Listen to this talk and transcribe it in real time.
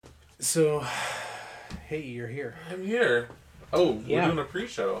So, hey, you're here. I'm here. Oh, we're Yeah. doing a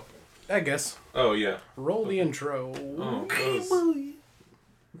pre-show. I guess. Oh, yeah. Roll the intro. Oh,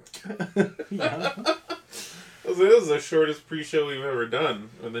 Yeah. That was the shortest pre-show we've ever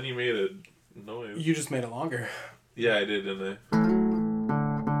done. And then you made a noise. You just made it longer. Yeah, I did, didn't I?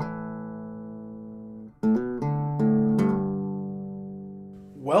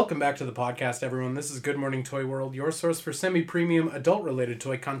 Welcome back to the podcast, everyone. This is Good Morning Toy World, your source for semi-premium, adult-related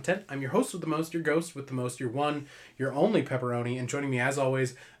toy content. I'm your host with the most, your ghost with the most, your one, your only pepperoni, and joining me, as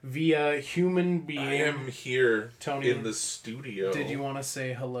always, via human being... I am here Tony, in the studio. Did you want to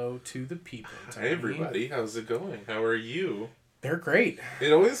say hello to the people, Tony? Hi, everybody. How's it going? How are you? They're great.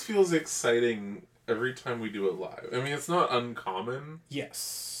 It always feels exciting every time we do it live. I mean, it's not uncommon.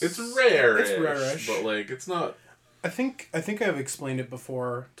 Yes. It's rare-ish. It's rare-ish. But, it's not... I think I've explained it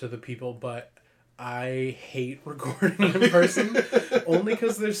before to the people, but I hate recording in person only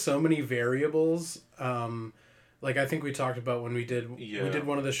because there's so many variables. I think we talked about when we did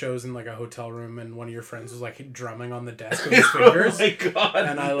one of the shows in a hotel room, and one of your friends was drumming on the desk with his fingers. Oh my god!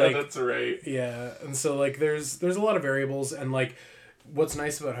 And that's right. Yeah, and so there's a lot of variables, and what's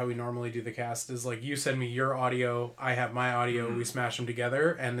nice about how we normally do the cast is you send me your audio, I have my audio, we smash them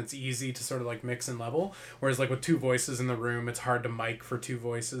together, and it's easy to sort of mix and level. Whereas with two voices in the room, it's hard to mic for two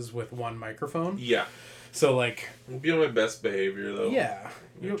voices with one microphone. Yeah. So I'll be on my best behavior though. Yeah,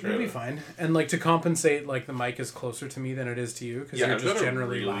 you'll be fine. And to compensate, the mic is closer to me than it is to you because you're just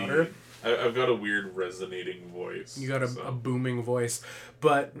generally louder. I've got a weird resonating voice. You got a booming voice,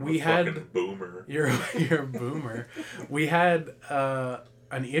 but I'm a fucking boomer. You're a boomer. We had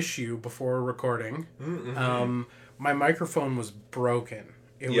an issue before recording. Mm-hmm. My microphone was broken.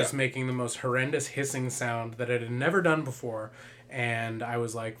 It was making the most horrendous hissing sound that it had never done before, and I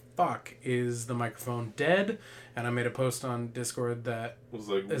was like, "Fuck, is the microphone dead?" And I made a post on Discord that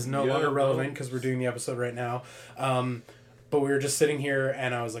is no longer relevant because we're doing the episode right now. But we were just sitting here,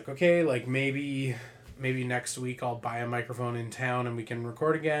 and I was like, okay, maybe next week I'll buy a microphone in town and we can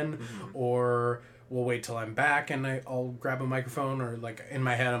record again, or we'll wait till I'm back and I'll grab a microphone, or in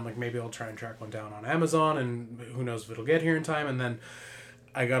my head I'm maybe I'll try and track one down on Amazon, and who knows if it'll get here in time. And then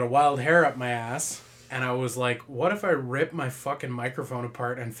I got a wild hair up my ass, and I was like, what if I rip my fucking microphone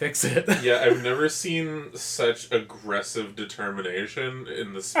apart and fix it? Yeah, I've never seen such aggressive determination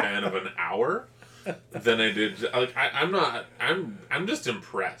in the span of an hour than I did. I'm just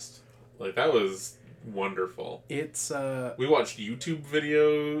impressed. That was wonderful. It's we watched YouTube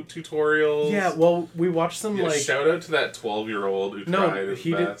video tutorials. Yeah, well, we watched them shout out to that 12-year-old who tried his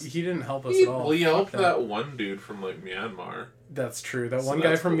best. He didn't help us at all. Well, he helped that one dude from Myanmar. That's true. That one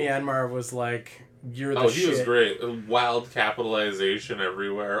guy from Myanmar was you're the shit. He was great. Wild capitalization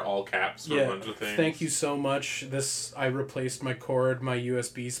everywhere, all caps for a bunch of things. Thank you so much. I replaced my cord, my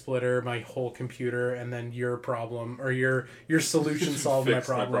USB splitter, my whole computer, and then your problem, or your solution solved my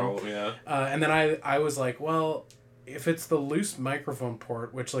problem. Yeah. And then I was like, well, if it's the loose microphone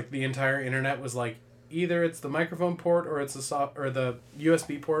port, which the entire internet was either it's the microphone port or it's the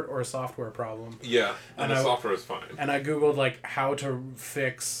USB port or a software problem. Yeah, and the software is fine. And I googled how to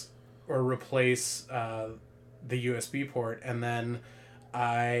fix or replace the USB port, and then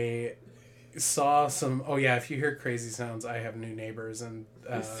I saw some. Oh yeah, if you hear crazy sounds, I have new neighbors, and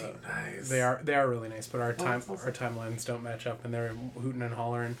they seem nice. They are really nice, but our timelines don't match up, and they're hooting and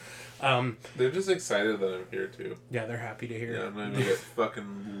hollering. They're just excited that I'm here too. Yeah, they're happy to hear. Yeah, I'm gonna get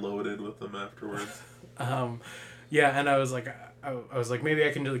fucking loaded with them afterwards. Yeah, and I was like, maybe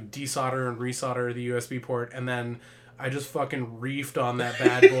I can desolder and resolder the USB port, and then I just fucking reefed on that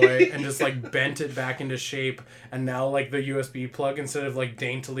bad boy and just bent it back into shape, and now the USB plug, instead of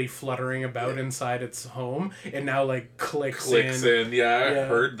daintily fluttering about inside its home, it now clicks in. Yeah, I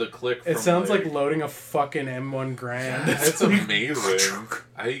heard the click. It sounds like loading a fucking M1 Grand. It's amazing.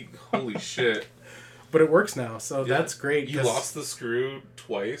 Holy shit. But it works now, so that's great. You lost the screw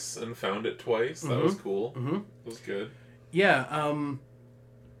twice and found it twice. That was cool. Mm-hmm. That was good. Yeah,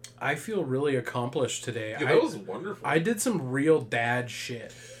 I feel really accomplished today. Yeah, that was wonderful. I did some real dad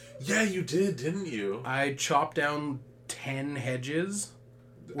shit. Yeah, you did, didn't you? I chopped down 10 hedges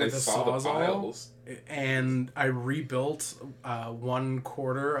with a Sawzall, and I rebuilt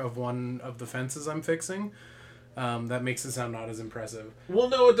 1/4 of one of the fences I'm fixing. That makes it sound not as impressive. Well,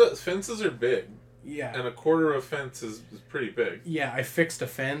 no, it does. Fences are big. Yeah. And 1/4 of a fence is pretty big. Yeah, I fixed a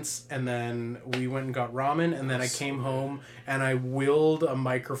fence, and then we went and got ramen, and then I came home, and I willed a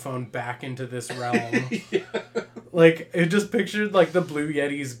microphone back into this realm. Yeah. Like, it just pictured, like, the Blue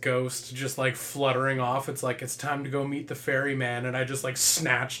Yeti's ghost just, like, fluttering off. It's like, it's time to go meet the ferryman, and I just, like,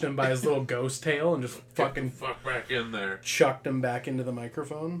 snatched him by his little ghost tail and just fucking... Fuck back in there. Chucked him back into the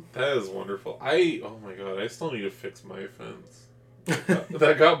microphone. That is wonderful. Oh my god, I still need to fix my fence.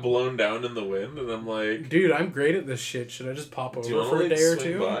 That got blown down in the wind, and I'm like... Dude, I'm great at this shit. Should I just pop over for a day or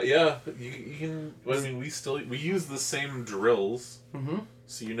two? By? Yeah, you can... I mean, we use the same drills. Mm-hmm.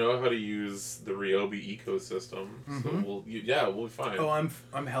 So you know how to use the Ryobi ecosystem. So we'll be fine. Oh,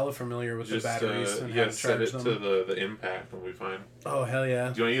 I'm hella familiar with just, the batteries and how to charge set it them. to the impact and we'll be fine. Oh, hell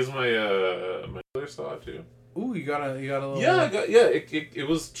yeah. Do you want to use my other saw too? Ooh, you got a little... Yeah, it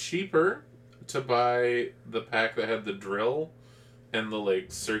was cheaper to buy the pack that had the drill and the like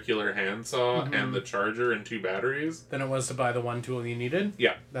circular handsaw and the charger and 2 batteries than it was to buy the one tool you needed.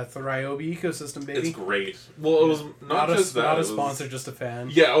 Yeah. That's the Ryobi ecosystem, baby. It's great. Well, it was not just that. Not a sponsor, just a fan.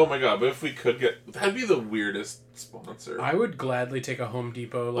 Yeah, oh my god, but if we could that'd be the weirdest sponsor. I would gladly take a Home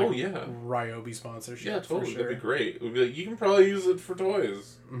Depot, Ryobi sponsorship. Yeah, totally. For sure. That'd be great. It would be like, you can probably use it for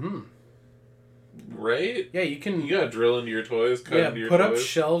toys. Mm-hmm. Right? Yeah, you can... You gotta drill into your toys, cut into your toys. Put up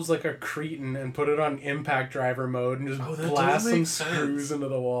shelves like a cretin and put it on impact driver mode and just blast some screws into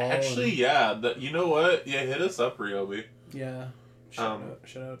the wall. Actually, yeah. You know what? Yeah, hit us up, Ryobi. Yeah. Shout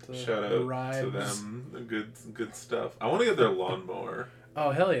out to them. Good stuff. I want to get their lawnmower.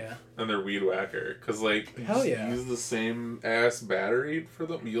 Oh, hell yeah. And their weed whacker. Because, like, use the same ass battery for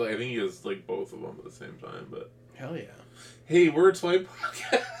them. I think you use, like, both of them at the same time, but... Hell yeah. Hey, we're a toy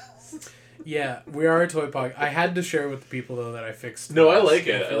podcast. Yeah, we are a toy podcast. I had to share with the people, though, that I fixed... No, I like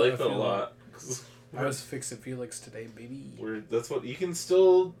it. I like that a lot. I was Fix It Felix today, baby. That's what... You can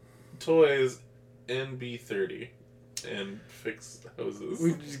still toys and be 30 and fix houses.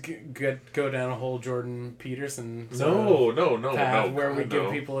 We just go down a whole Jordan Peterson path where we give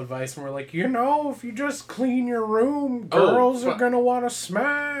people advice and we're like, if you just clean your room, girls are going to want to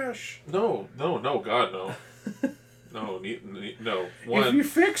smash. No, God, no. No. If you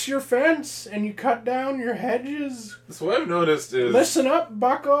fix your fence and you cut down your hedges... So what I've noticed is... Listen up,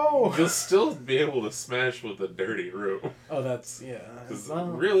 bucko! You'll still be able to smash with a dirty room. Oh, that's... Yeah. Because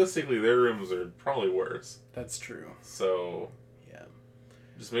realistically, their rooms are probably worse. That's true. So... Yeah.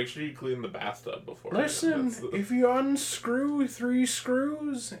 Just make sure you clean the bathtub before. Listen, if you unscrew 3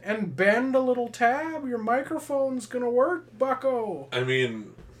 screws and bend a little tab, your microphone's gonna work, bucko! I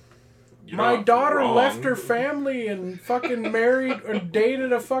mean... My daughter left her family and fucking married or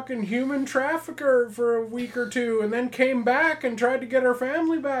dated a fucking human trafficker for a week or 2 and then came back and tried to get her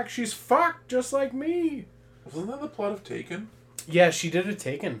family back. She's fucked just like me. Wasn't that the plot of Taken? Yeah, she did a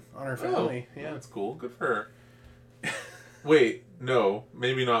Taken on her family. Yeah, that's cool. Good for her. Wait, no,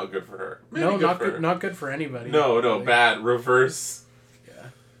 maybe not good for her. Maybe not good for anybody. No, really. Bad. Reverse. Yeah.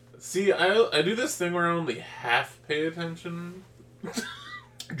 See, I do this thing where I only half pay attention.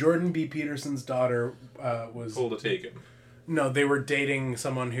 Jordan B. Peterson's daughter was... Pulled a Taken. No, they were dating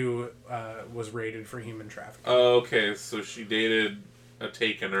someone who was rated for human trafficking. Oh, okay, so she dated a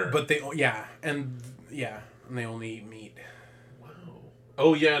Takener. But they and they only eat meat. Wow.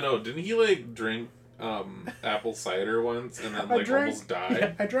 Oh, yeah, no, didn't he, like, drink apple cider once and then, almost died?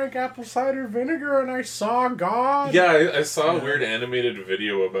 Yeah, I drank apple cider vinegar and I saw God. Yeah, I saw a weird animated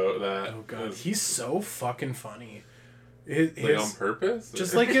video about that. Oh, God. He's so fucking funny. On purpose?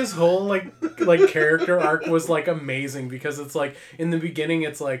 Just like his whole like character arc was like amazing because it's like in the beginning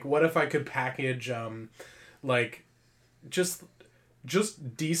it's like what if I could package like just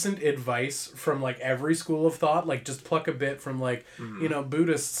decent advice from like every school of thought, like just pluck a bit from like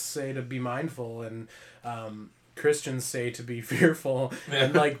Buddhists say to be mindful and Christians say to be fearful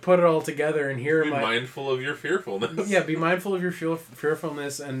and like put it all together and here be mindful of your fearfulness. Yeah, be mindful of your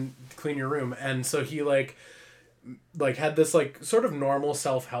fearfulness and clean your room. And so he like had this like sort of normal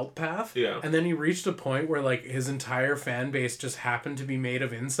self-help path, and then he reached a point where like his entire fan base just happened to be made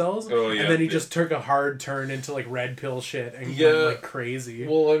of incels, and then he just took a hard turn into like red pill shit and went like crazy.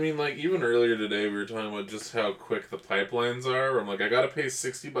 Well, I mean, like even earlier today we were talking about just how quick the pipelines are. I'm like, I gotta pay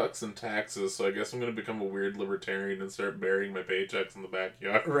 $60 in taxes, so I guess I'm gonna become a weird libertarian and start burying my paychecks in the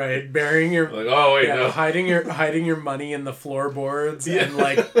backyard. Right, burying your no, hiding your money in the floorboards and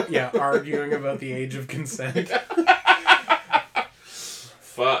arguing about the age of consent.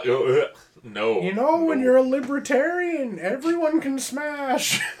 Fuck. No. When you're a libertarian, everyone can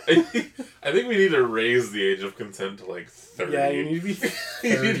smash. I think we need to raise the age of consent to like 30. Yeah, you need to be 30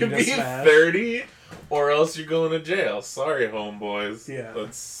 you need to be 30 or else you're going to jail. Sorry, homeboys. Yeah.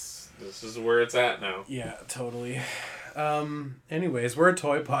 This is where it's at now. Yeah, totally. Anyways, we're a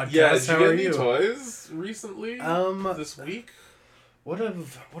toy podcast. Yeah, did you get any toys recently? This week? What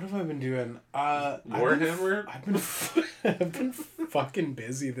have I been doing? Warhammer? I've been fucking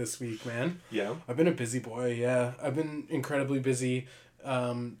busy this week, man. Yeah. I've been a busy boy, yeah. I've been incredibly busy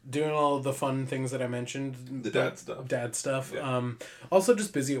doing all of the fun things that I mentioned. The dad stuff. Dad stuff. Yeah. Also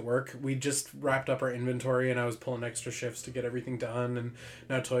just busy at work. We just wrapped up our inventory and I was pulling extra shifts to get everything done, and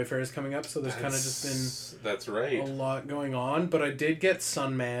now Toy Fair is coming up, so there's kind of just been that's right. a lot going on, but I did get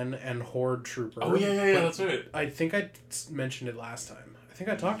Sunman and Horde Trooper. Oh yeah, that's right. I think I mentioned it last time. I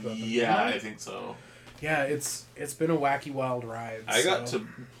think I talked about them. Yeah, I think so. Yeah, it's been a wacky wild ride. I got to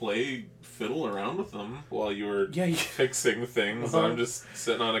fiddle around with them while you were Yeah, fixing things. I'm just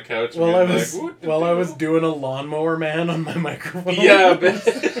sitting on a couch. While I was like, doing a lawnmower man on my microphone. Yeah, but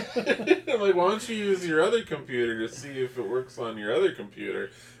I'm like, why don't you use your other computer to see if it works on your other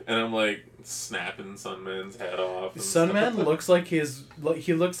computer? And I'm like snapping Sunman's head off. Sunman looks like he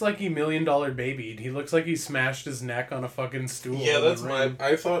looks like he $1 million babied. He looks like he smashed his neck on a fucking stool. Yeah, that's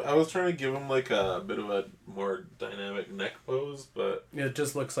I thought I was trying to give him like a bit of a more dynamic neck pose, but it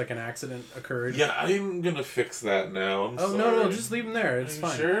just looks like an accident occurred. Yeah, I'm gonna fix that now. I'm sorry. No, just leave him there. It's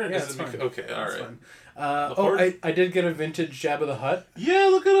fine. Sure? Yeah, it's fine. Okay, all right. I did get a vintage Jabba the Hutt. Yeah,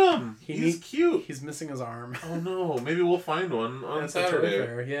 look at him. He's cute. He's missing his arm. Oh no, maybe we'll find one on Saturday.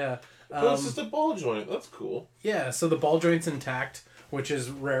 Fair, yeah. But it's just a ball joint. That's cool. Yeah, so the ball joint's intact, which is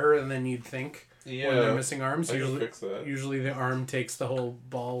rarer than you'd think when they're missing arms. I can fix that. Usually the arm takes the whole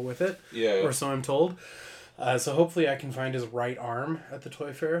ball with it. Yeah. Or so I'm told. So hopefully I can find his right arm at the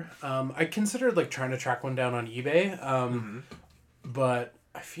Toy Fair. I considered like trying to track one down on eBay, but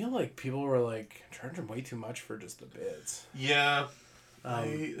I feel like people were like charging way too much for just the bits. Yeah.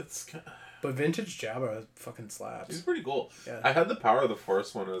 But vintage Jabba fucking slaps. He's pretty cool. Yeah. I had the Power of the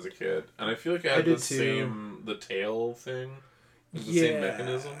Force one as a kid, and I feel like I had the tail thing. The same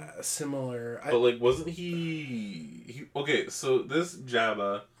mechanism. Similar. But like, wasn't he? Okay, so this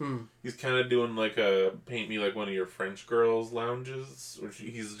Jabba, he's kind of doing like a paint me like one of your French girls lounges, which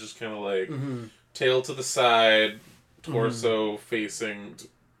he's just kind of like tail to the side, torso facing.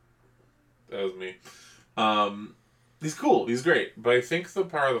 That was me. He's cool. He's great. But I think the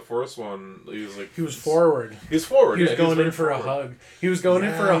Power of the Force one, he was forward. He was forward. He was going in for a hug. He was going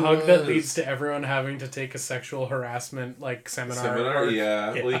in for a hug that leads to everyone having to take a sexual harassment seminar.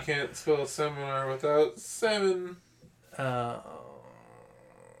 Yeah. Well, you can't spell seminar without seven. Ichuta.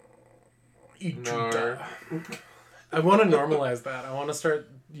 I want to normalize that. I want to start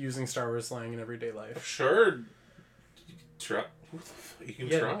using Star Wars slang in everyday life. Sure. Try. You can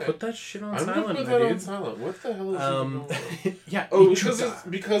try. Put that shit on silent, I'm gonna put that on silent. What the hell is going on? Yeah. Oh,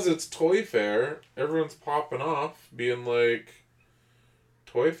 because it's Toy Fair, everyone's popping off, being like,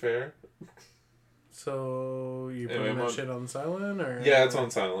 Toy Fair. So you putting that shit on silent, or? Yeah, it's on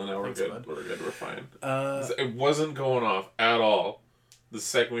silent now. We're good. Bud. We're good. We're fine. It wasn't going off at all. The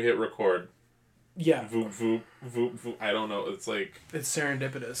second we hit record. Yeah. Voop, voop, voop, voop. I don't know. It's like... It's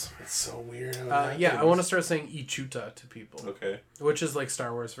serendipitous. It's so weird. Yeah, I want to start saying Ichuta to people. Okay. Which is like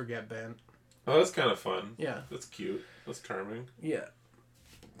Star Wars Forget Band. Oh, that's kind of fun. Yeah. That's cute. That's charming. Yeah.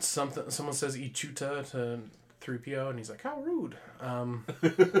 Someone says Ichuta to 3PO and he's like, how rude.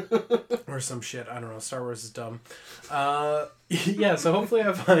 Or some shit. I don't know. Star Wars is dumb. Yeah, so hopefully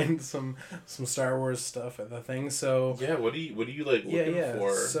I find some Star Wars stuff at the thing. So yeah, what do you like looking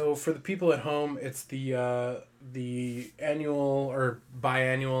for? So for the people at home, it's the annual or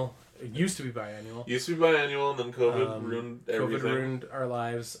biannual. It used to be biannual. And then COVID ruined everything. COVID ruined our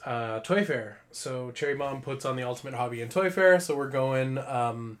lives. Toy Fair. So Cherry Bomb puts on the Ultimate Hobby and Toy Fair. So we're going.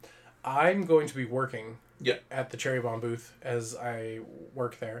 I'm going to be working. Yeah. At the Cherry Bomb booth as I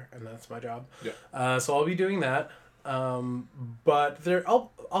work there, and that's my job. Yeah. So I'll be doing that. But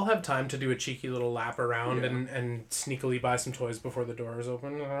I'll have time to do a cheeky little lap around and sneakily buy some toys before the doors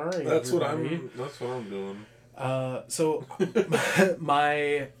open. Right, that's what I'm doing. So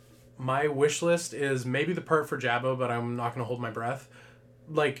my wish list is maybe the part for Jabba, but I'm not going to hold my breath.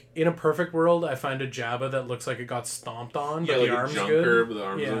 Like, in a perfect world, I find a Jabba that looks like it got stomped on, but the arm's good. But the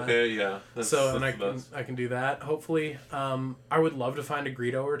arm's okay, yeah. I can do that, hopefully. I would love to find a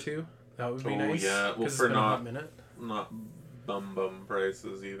Greedo or two. That would be nice. Yeah, well, for not bum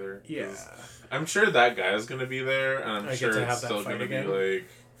prices either. Yeah. I'm sure that guy's going to be there, and I'm sure it's still going to be like...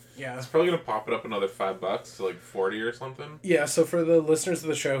 Yeah. It's probably going to pop it up another $5 to like 40 or something. Yeah, so for the listeners of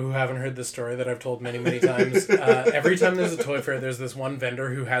the show who haven't heard this story that I've told many, many times, every time there's a toy fair, there's this one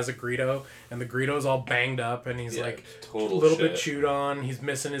vendor who has a Greedo, and the Greedo's all banged up, and he's a little bit chewed on, he's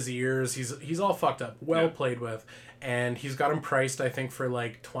missing his ears, he's all fucked up, played with. and he's got them priced, I think, for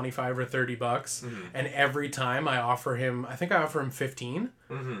like $25 or $30. And every time I offer him, I think I offer him 15,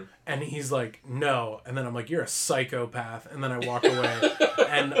 and he's like, no. And then I'm like, you're a psychopath. And then I walk away.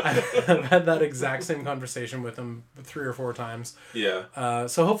 And I've had that exact same conversation with him 3 or 4 times. Yeah.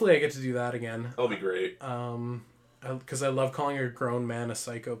 So hopefully I get to do that again. That'll be great. Because I love calling a grown man a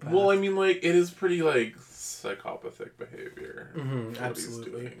psychopath. Well, I mean, like, it is pretty, like, psychopathic behavior.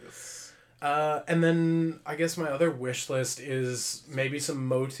 Absolutely. And then I guess my other wish list is maybe some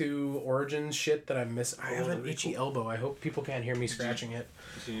Motu Origins shit that I miss. I have an itchy elbow. I hope people can't hear me scratching it.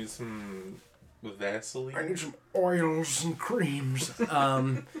 Do you need some Vaseline? I need some oils and creams.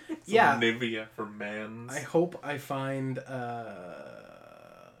 Some yeah. Nivea for mans. I hope I find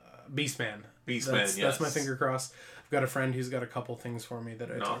Beastman. Yes. That's my finger crossed. I've got a friend who's got a couple things for me that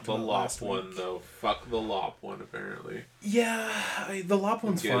I talked about last week. Not the Lop one, though. Fuck the Lop one, apparently. Yeah, the Lop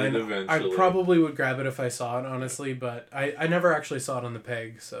one's fine. Eventually. I probably would grab it if I saw it, honestly, but I never actually saw it on the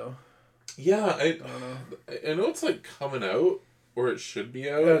peg, so... Yeah, I don't know. I know it's, like, coming out, or it should be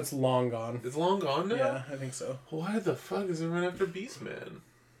out. It's long gone. It's long gone now? Yeah, I think so. Why the fuck is it right after Beastman?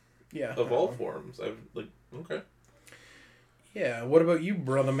 Yeah. Of all forms. Okay. Yeah, what about you,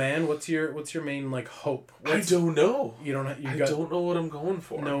 brother man? What's your main like hope? I don't know. You don't. I don't know what I'm going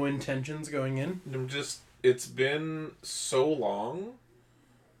for. No intentions going in. It's been so long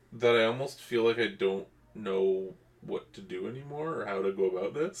that I almost feel like I don't know what to do anymore or how to go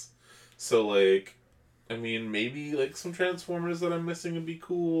about this. So like, I mean, maybe like some Transformers that I'm missing would be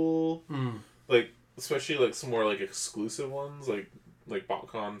cool. Like especially like some more like exclusive ones, like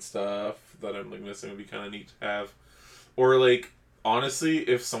BotCon stuff that I'm like missing would be kind of neat to have. Or, like, honestly,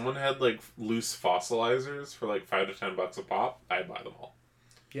 if someone had, like, loose fossilizers for, like, $5 to $10 a pop, I'd buy them all.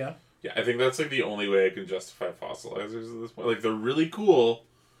 Yeah? Yeah, I think that's, like, the only way I can justify fossilizers at this point. Like, they're really cool.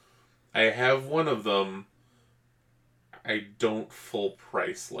 I have one of them. I don't full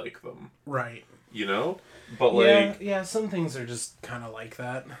price like them. Right. You know? But, like... Yeah, some things are just kind of like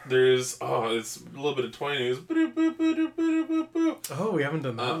that. There's... Oh, it's a little bit of toy news. Oh, we haven't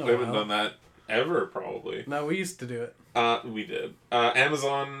done that in a We haven't while. done that ever, probably. No, we used to do it. We did.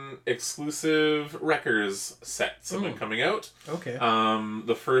 Amazon exclusive Wreckers sets have been coming out. Okay.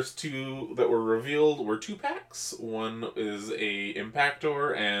 The first 2 that were revealed were 2-packs. One is a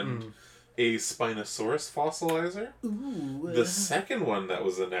Impactor and a Spinosaurus fossilizer. Ooh. The second one that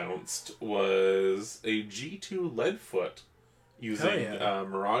was announced was a G2 Leadfoot using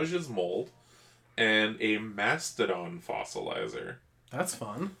Mirage's mold and a Mastodon fossilizer. That's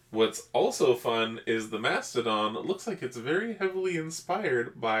fun. What's also fun is the Mastodon looks like it's very heavily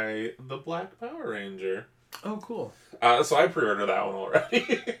inspired by the Black Power Ranger. Oh, cool. So I pre-ordered that one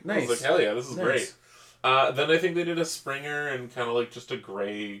already. Nice. I was like, hell yeah, this is Nice. great. Then I think they did a Springer and kind of like just a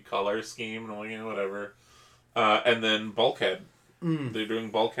gray color scheme, and I'm like, yeah, whatever. And then Bulkhead. They're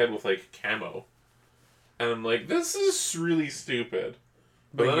doing Bulkhead with like camo. And I'm like, this is really stupid.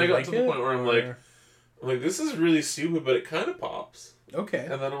 But then I got to the point where I'm like, this is really stupid, but it kind of pops. Okay.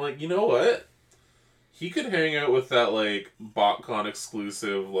 And then I'm like, you know what? He could hang out with that, like, BotCon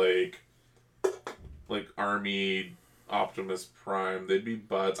exclusive, like Army Optimus Prime. They'd be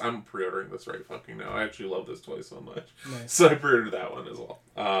buds. I'm pre-ordering this right fucking now. I actually love this toy so much. Nice. So I pre-ordered that one as well.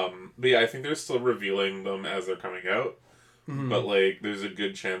 But yeah, I think they're still revealing them as they're coming out. But, like, there's a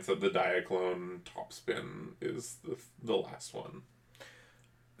good chance that the Diaclone Topspin is the last one.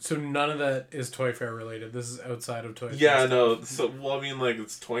 So none of that is Toy Fair related. This is outside of Toy Fair. Yeah, no. So, well, I mean, like,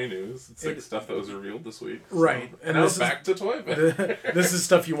 it's toy news. It's, like, stuff that was revealed this week. Right. So. And now it's back to Toy Fair. This is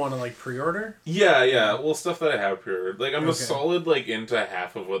stuff you want to, like, pre-order? Yeah. Well, stuff that I have pre-ordered. Like, I'm Okay. a solid, like, into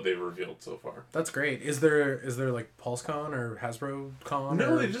half of what they've revealed so far. That's great. Is there like PulseCon or HasbroCon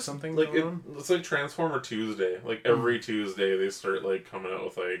No, or they just, something like, going on? it's like Transformer Tuesday. Like, every Tuesday they start, like, coming out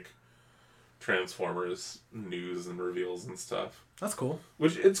with, like, Transformers news and reveals and stuff. That's cool.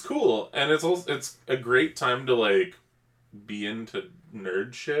 Which, it's cool. And it's a great time to, like, be into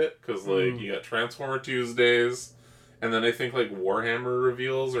nerd shit. Because, like, you got Transformer Tuesdays. And then I think, like, Warhammer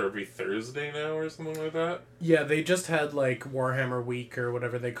reveals are every Thursday now or something like that. Yeah, they just had, like, Warhammer Week or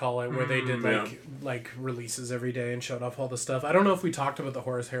whatever they call it, where they did, like releases every day and showed off all the stuff. I don't know if we talked about the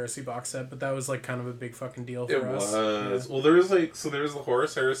Horus Heresy box set, but that was, like, kind of a big fucking deal for us. It was. Yeah. Well, there was, like, so there was the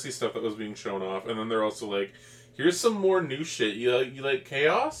Horus Heresy stuff that was being shown off, and then they're also, like, here's some more new shit. You like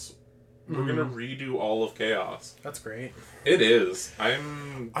Chaos? We're gonna redo all of Chaos. That's great. It is.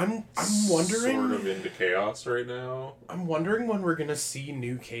 I'm wondering sort of into Chaos right now. I'm wondering when we're gonna see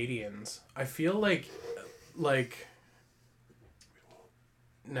new Cadians. I feel like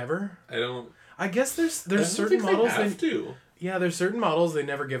never. I don't. I guess there's I don't certain think models they have to. Yeah, there's certain models they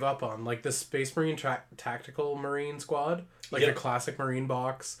never give up on, like the Space Marine Tactical Marine Squad, like the classic Marine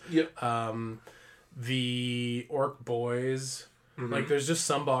box. Yep. The Orc Boys. Mm-hmm. Like, there's just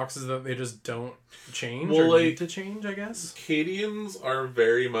some boxes that they just don't change or need to change, I guess. Cadians are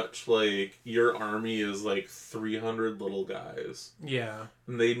very much like, your army is like 300 little guys. Yeah.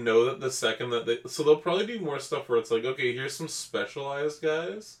 And they know that the second that they... So they'll probably do more stuff where it's like, okay, here's some specialized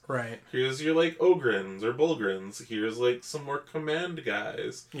guys. Right. Here's your, like, Ogryns or Bulgrins. Here's, like, some more command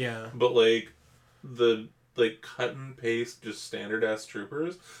guys. Yeah. But, like, the, like, cut and paste, just standard-ass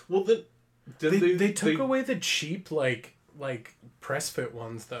troopers... Well, then... They took away the cheap, like press fit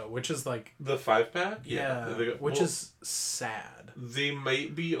ones though, which is like the 5-pack. Yeah, which is sad. They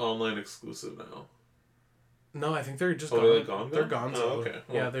might be online exclusive now. No, I think they're just gone. They're gone. They're Gonzo. Oh, okay.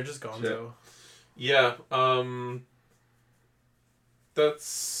 Well, yeah, they're just Gonzo. Yeah. That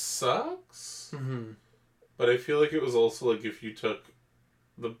sucks. Mm-hmm. But I feel like it was also like if you took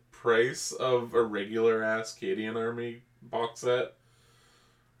the price of a regular ass Cadian army box set,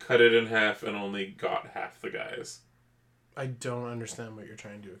 cut it in half, and only got half the guys. I don't understand what you're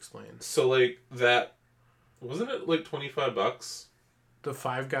trying to explain. So, like, that... Wasn't it, like, $25? The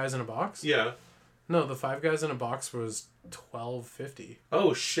 5 guys in a box? Yeah. No, the 5 guys in a box was $12.50.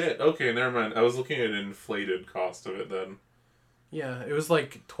 Oh, shit. Okay, never mind. I was looking at an inflated cost of it then. Yeah, it was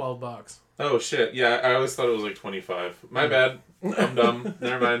like $12. Oh, shit. Yeah, I always thought it was, like, 25. My bad. I'm dumb.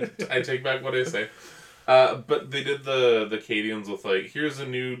 Never mind. I take back what I say. But they did the Cadians with, like, here's a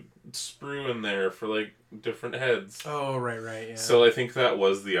new sprue in there for, like, different heads. Oh, right, yeah. So I think that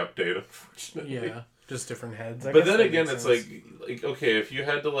was the update, unfortunately. Yeah, just different heads. But then again, it's like, okay, if you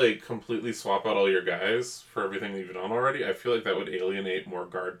had to, like, completely swap out all your guys for everything that you've done already, I feel like that would alienate more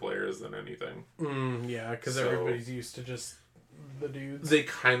guard players than anything. Yeah, because everybody's used to just the dudes. They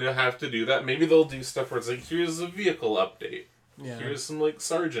kind of have to do that. Maybe they'll do stuff where it's like, here's a vehicle update. Yeah. Here's some, like,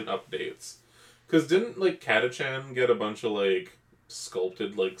 sergeant updates. Because didn't, like, Katachan get a bunch of, like,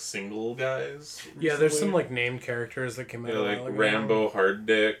 sculpted, like, single guys recently? Yeah, there's some, like, named characters that came out a while ago. Rambo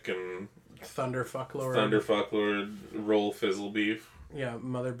Harddick and... Thunderfucklord, Roll Fizzlebeef. Yeah,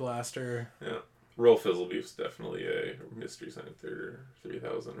 Mother Blaster. Yeah. Roll Fizzlebeef's definitely a Mystery Science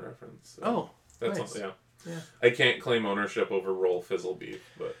 3000 reference. So that's nice. Yeah. Yeah. I can't claim ownership over Roll Fizzlebeef,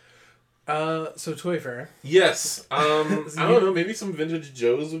 but... So Toy Fair. Yes. I don't know, maybe some vintage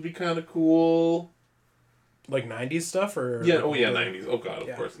Joes would be kind of cool. Like 90s stuff, or... Yeah, 90s. Oh, God,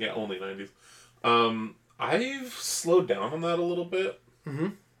 of course. Yeah, only 90s. I've slowed down on that a little bit. Mm-hmm.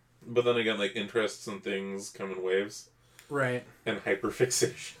 But then again, like, interests and things come in waves. Right. And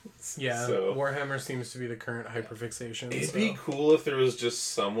hyperfixations. Yeah, so, Warhammer seems to be the current hyperfixation. It'd be cool if there was just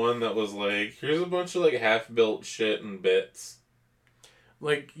someone that was like, here's a bunch of, like, half-built shit and bits.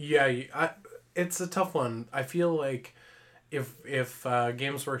 Like, yeah, it's a tough one. I feel like if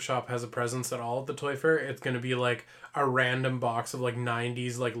Games Workshop has a presence at all at the Toy Fair, it's going to be like a random box of like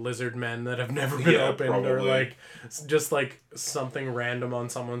 90s like lizard men that have never been opened, probably. Or like just like something random on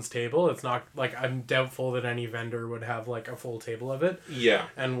someone's table. It's not like, I'm doubtful that any vendor would have like a full table of it. Yeah.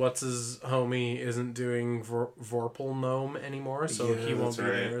 And what's his homie isn't doing Vorpal Gnome anymore, so he won't be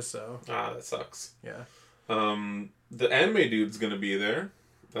there. So that sucks. Yeah. The anime dude's gonna be there.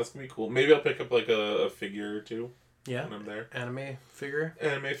 That's gonna be cool. Maybe I'll pick up like a figure or two. Yeah. When I'm there. Anime figure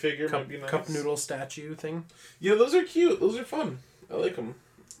might be nice. Cup noodle statue thing. Yeah, those are cute. Those are fun. I like them.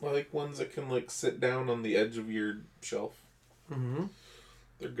 I like ones that can like sit down on the edge of your shelf. Mm-hmm.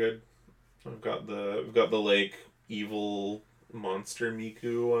 They're good. I've got the like evil monster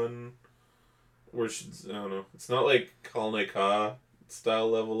Miku one. Where she's, I don't know. It's not like Kalne Ka style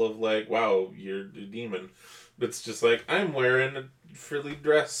level of like, wow, you're a demon. But it's just like, I'm wearing a frilly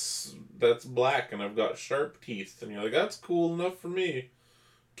dress that's black and I've got sharp teeth. And you're like, that's cool enough for me.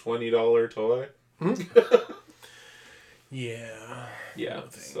 $20 toy. Yeah. Yeah. No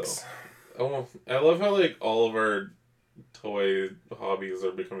thanks. So, I love how like all of our toy hobbies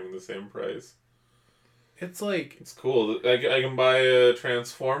are becoming the same price. It's like, it's cool. I can buy a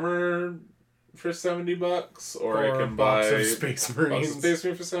Transformer for $70, or I can buy a Space Marine for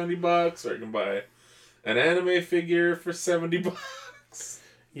 $70, or I can buy an anime figure for $70.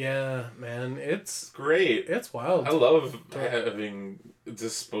 Yeah, man, it's great. It's wild. I love having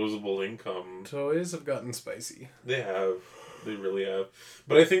disposable income. Toys have gotten spicy. They have. They really have.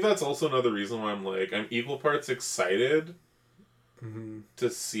 But I think that's also another reason why I'm equal parts excited to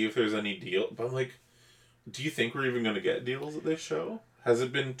see if there's any deal. But I'm like, do you think we're even going to get deals at this show? Has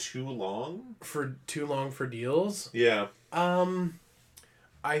it been too long? Too long for deals? Yeah.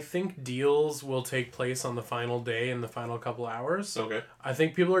 I think deals will take place on the final day in the final couple hours. Okay. I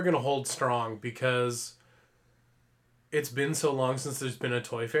think people are going to hold strong because it's been so long since there's been a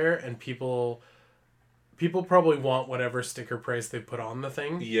toy fair, and people probably want whatever sticker price they put on the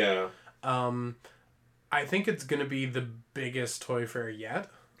thing. Yeah. I think it's gonna be the biggest toy fair yet.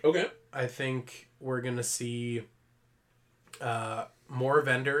 Okay. I think we're gonna see more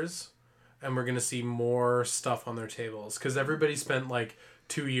vendors, and we're gonna see more stuff on their tables because everybody spent like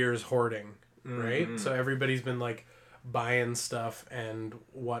 2 years hoarding, right? Mm-hmm. So everybody's been like buying stuff and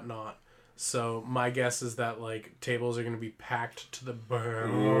whatnot. So my guess is that like tables are gonna be packed to the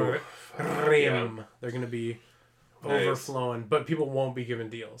brim. Yeah. They're gonna be Nice. overflowing, but people won't be given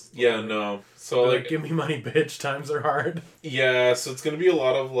deals. Yeah, no. So Like, give me money, bitch. Times are hard. yeah, so it's gonna be a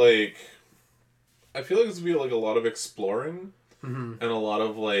lot of like, I feel like it's gonna be like a lot of exploring, Mm-hmm. and a lot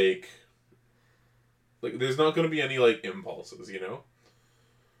of like there's not gonna be any like impulses, you know.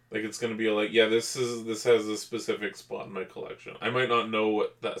 Like it's gonna be like, yeah, this has a specific spot in my collection. I might not know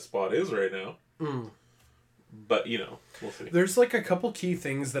what that spot is right now, but you know, we'll see. There's like a couple key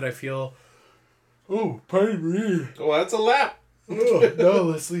things that I feel. Oh, pardon me. Oh, that's a lap. Oh, no,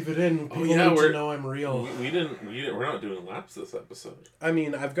 let's leave it in. People yeah, need we're- to know I'm real. We're not doing laps this episode. I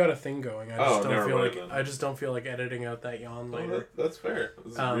mean, I've got a thing going. I just don't feel like editing out that yawn later. That's fair.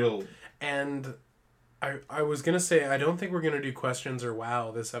 This is real. And I was gonna say I don't think we're gonna do questions or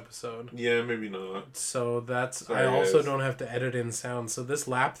wow this episode. Yeah, maybe not. So that's Sorry, I also guys. don't have to edit in sound. So this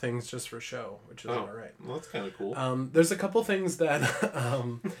lap thing's just for show, which is all right. Well, that's kind of cool. There's a couple things that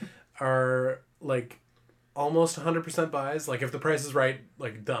are like almost 100% buys. Like if the price is right,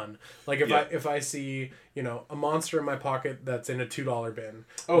 like done. Like if I see, you know, a monster in my pocket that's in a $2 bin.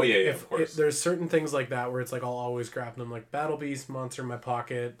 Oh like, yeah, if of course. there's certain things like that where it's like I'll always grab them, like Battle Beast, monster in my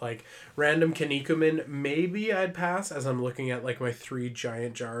pocket, like random Kanikumin. Maybe I'd pass as I'm looking at like my 3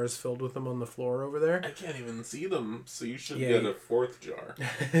 giant jars filled with them on the floor over there. I can't even see them, so you should Yeah. get a 4th jar.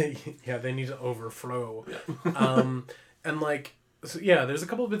 Yeah, they need to overflow. Yeah. And like, so yeah, there's a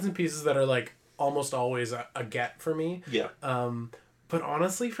couple of bits and pieces that are like almost always a get for me. Yeah. But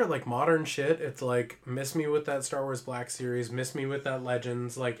honestly, for like modern shit, it's like miss me with that Star Wars Black Series, miss me with that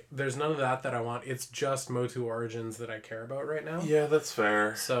Legends. Like, there's none of that I want. It's just Motu Origins that I care about right now. Yeah, that's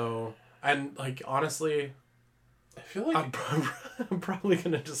fair. So, and like honestly, I feel like I'm probably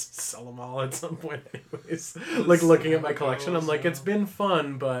gonna just sell them all at some point, anyways. Like looking at my collection, I'm like, it's been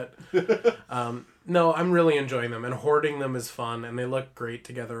fun, but no, I'm really enjoying them, and hoarding them is fun, and they look great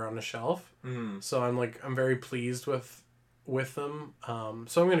together on a shelf. So I'm very pleased with them.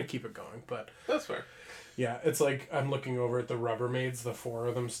 So I'm gonna keep it going, but that's fair. yeah, it's like I'm looking over at the Rubbermaids, the 4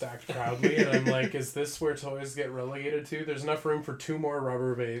 of them stacked proudly, and I'm like, is this where toys get relegated to? There's enough room for 2 more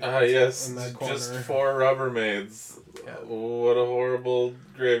Rubbermaids. Yes, in that corner. just 4 Rubbermaids. Yeah. What a horrible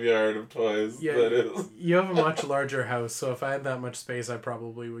graveyard of toys Yeah, that is. you have a much larger house, so if I had that much space, I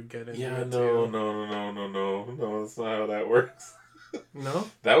probably would get into Yeah, it no, too. no, that's not how that works. No?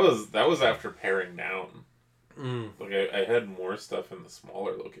 That was after paring down. Mm. Like I had more stuff in the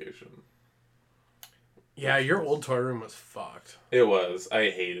smaller location. Yeah, your old toy room was fucked. It was. I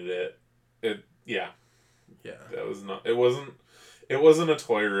hated it. Yeah. That was not. It wasn't a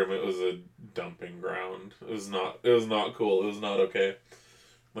toy room. It was a dumping ground. It was not cool. It was not okay.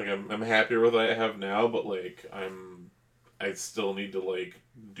 Like I'm happier with what I have now, but like I still need to like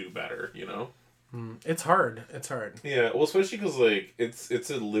do better. You know. It's hard. Yeah. Well, especially because like it's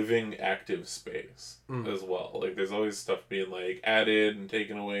a living, active space as well. Like there's always stuff being like added and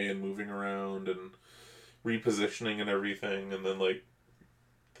taken away and moving around and repositioning and everything, and then like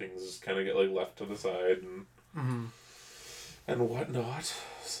things just kind of get like left to the side and whatnot.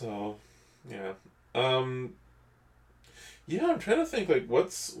 So yeah. Yeah, I'm trying to think like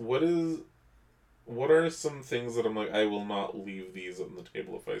what are some things that I'm like, I will not leave these on the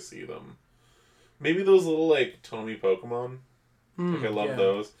table if I see them. Maybe those little like Tomy Pokemon. Like I love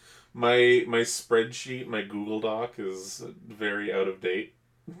those. My spreadsheet, my Google Doc is very out of date.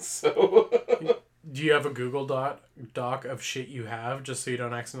 So Do you have a Google Doc of shit you have, just so you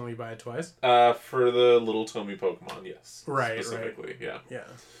don't accidentally buy it twice? for the little Tomy Pokemon, yes. Right, specifically, yeah. Yeah.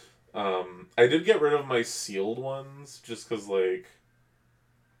 I did get rid of my sealed ones just because like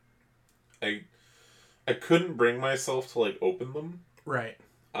I couldn't bring myself to like open them. Right.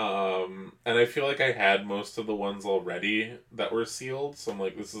 And I feel like I had most of the ones already that were sealed, so I'm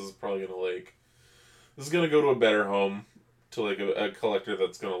like, this is gonna go to a better home, to like a collector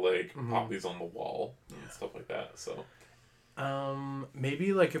that's gonna like pop these on the wall and stuff like that. So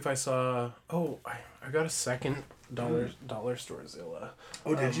maybe like if I saw, I got a second dollar store Zilla.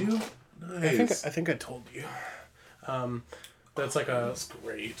 Oh, did you? Nice. I think I told you. That's like That's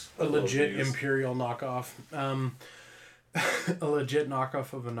great. a legit Imperial knockoff. A legit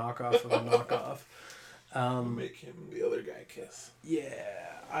knockoff of a knockoff of a knockoff. Make him the other guy kiss.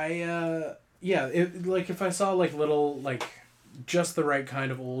 Yeah, like if I saw like little like just the right kind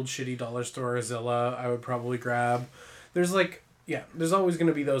of old shitty dollar store Zilla, I would probably grab. There's like there's always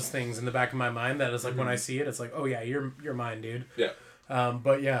gonna be those things in the back of my mind that is like when I see it, it's like, oh yeah, you're mine, dude. Yeah.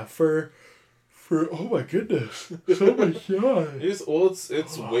 But yeah, for oh my goodness, so much time.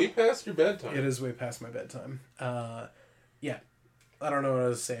 It's way past your bedtime. It is way past my bedtime. Yeah, I don't know what I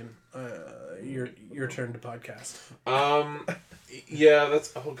was saying. Your turn to podcast. Yeah,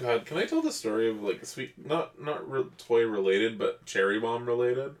 that's oh god. Can I tell the story of like a sweet, not toy related, but cherry bomb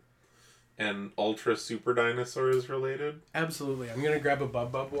related, and ultra super dinosaurs related? Absolutely. I'm gonna grab a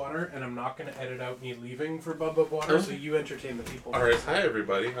Bub Bub water, and I'm not gonna edit out me leaving for Bub Bub water. So you entertain the people. All right, hi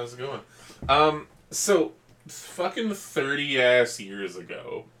everybody. How's it going? So fucking 30 ass years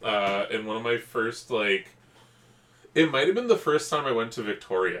ago, in one of my first it might have been the first time I went to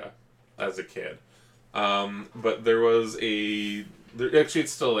Victoria as a kid. But there was actually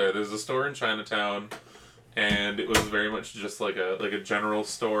it's still there. There's a store in Chinatown, and it was very much just like a general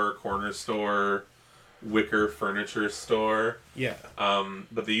store, corner store, wicker furniture store. Yeah.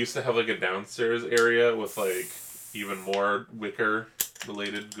 But they used to have like a downstairs area with like even more wicker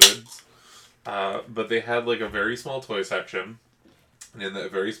related goods. But they had like a very small toy section, and in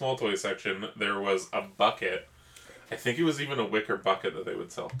that very small toy section there was a bucket. I think it was even a wicker bucket that they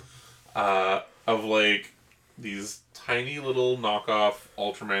would sell. Of like these tiny little knockoff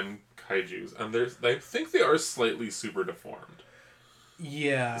Ultraman kaijus, and I think they are slightly super deformed.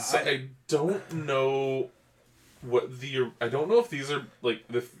 Yeah, so I don't know I don't know if these are like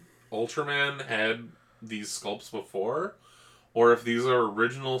the Ultraman had these sculpts before, or if these are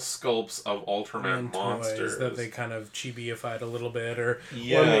original sculpts of Ultraman monsters that they kind of chibi-ified a little bit, or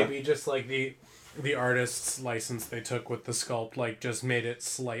maybe just like the artist's license they took with the sculpt, like just made it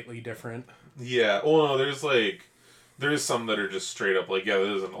slightly different. Yeah, well, no, there's some that are just straight up like, yeah, this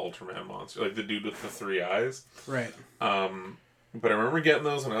is an Ultraman monster, like the dude with the 3 eyes. Right. But I remember getting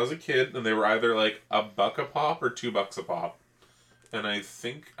those when I was a kid, and they were either like $1 a pop or $2 a pop, and I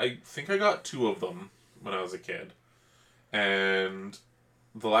think I got 2 of them when I was a kid, and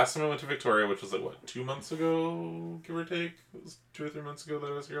the last time I went to Victoria, which was like 2 months ago, give or take, it was 2 or 3 months ago that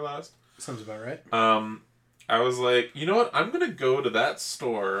I was here last. Sounds about right. I was like, you know what? I'm gonna go to that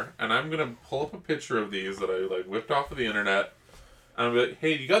store and I'm gonna pull up a picture of these that I like whipped off of the internet, and I'm like,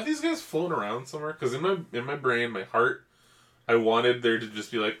 hey, you got these guys floating around somewhere? Because in my brain, my heart, I wanted there to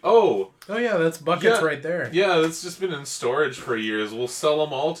just be like, oh yeah, that's buckets right there. Yeah, that's just been in storage for years. We'll sell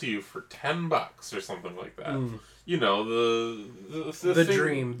them all to you for $10 or something like that. You know, the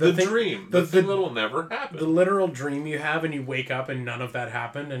dream. The thing that'll never happen. The literal dream you have, and you wake up and none of that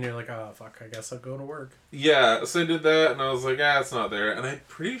happened, and you're like, oh, fuck, I guess I'll go to work. Yeah, so I did that, and I was like, it's not there. And I'm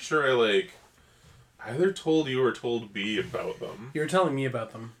pretty sure I either told you or told B about them. You were telling me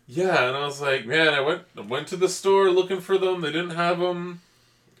about them. Yeah, and I was like, man, I went to the store looking for them. They didn't have them.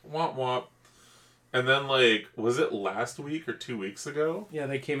 Womp womp. And then, was it last week or 2 weeks ago? Yeah,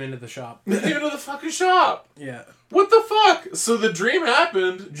 they came into the shop. They came into the fucking shop! Yeah. What the fuck? So the dream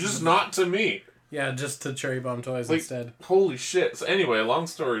happened, just not to me. Yeah, just to Cherry Bomb Toys instead. Holy shit. So anyway, long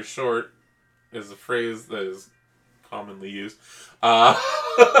story short, is a phrase that is commonly used. I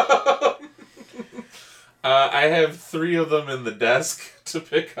have 3 of them in the desk to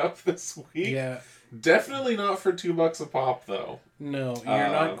pick up this week. Yeah. Definitely not for $2 a pop, though. No, you're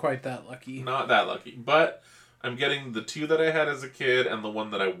not quite that lucky. Not that lucky. But I'm getting the 2 that I had as a kid and the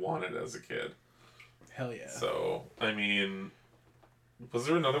one that I wanted as a kid. Hell yeah. So, I mean, was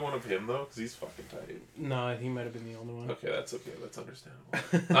there another one of him, though? Because he's fucking tight. No, he might have been the only one. Okay, that's okay. That's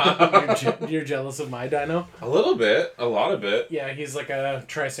understandable. You're jealous of my dino? A little bit. A lot of it. Yeah, he's like a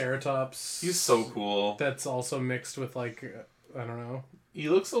Triceratops. He's so cool. That's also mixed with, I don't know. He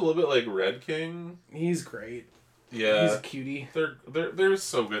looks a little bit like Red King. He's great. Yeah. He's a cutie. They're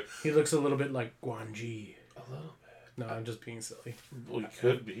so good. He looks a little bit like Guanji. A little bit. No, I'm just being silly. Well, he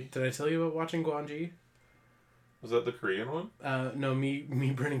could be. Did I tell you about watching Guanji? Was that the Korean one? No, me,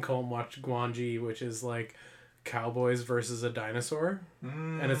 Brent, and Colm watched Guanji, which is like cowboys versus a dinosaur,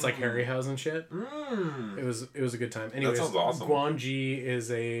 and it's like Harryhausen shit. It was a good time. Anyways, that sounds awesome. Guanji is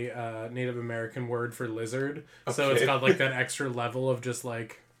a Native American word for lizard, so it's got like that extra level of just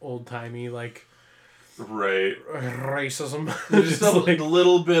like old timey right racism. Just a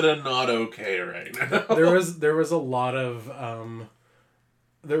little bit of not okay right now. There was a lot of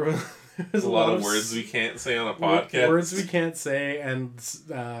There's a lot of words we can't say on a podcast. Words we can't say, and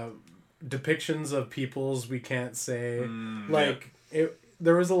depictions of peoples we can't say.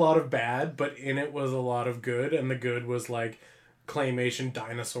 There was a lot of bad, but in it was a lot of good, and the good was like claymation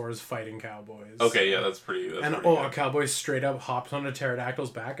dinosaurs fighting cowboys. Okay, yeah, that's pretty a cowboy straight up hops on a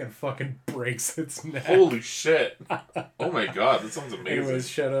pterodactyl's back and fucking breaks its neck. Holy shit. Oh my god, that sounds amazing. Anyways,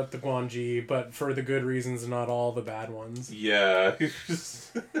 shout out to Quan Chi, but for the good reasons, not all the bad ones. Yeah.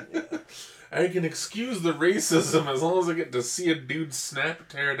 I can excuse the racism as long as I get to see a dude snap a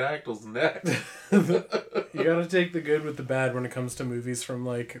pterodactyl's neck. You gotta take the good with the bad when it comes to movies from,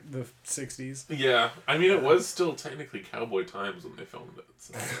 like, the 60s. Yeah. I mean, it was still technically cowboy times when they filmed it.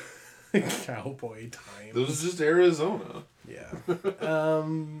 So. Cowboy times. It was just Arizona. Yeah.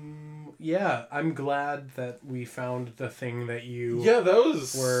 Yeah, I'm glad that we found the thing that you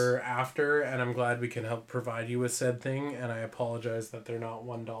were after, and I'm glad we can help provide you with said thing, and I apologize that they're not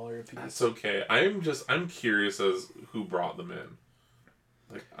 $1 a piece. That's okay. I'm curious as who brought them in.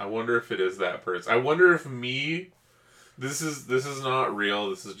 Like, I wonder if it is that person. I wonder if this is not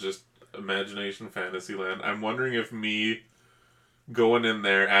real, this is just imagination fantasy land. I'm wondering if me going in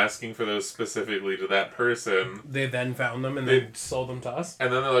there asking for those specifically to that person, they then found them and they sold them to us,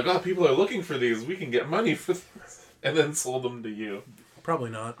 and then they're like, oh, people are looking for these, we can get money for this, and then sold them to you. Probably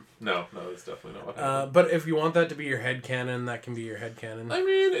not. No, that's definitely not what happened. But if you want that to be your headcanon, that can be your headcanon. I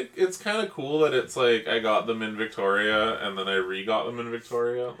mean, it's kind of cool that it's like I got them in Victoria and then I re-got them in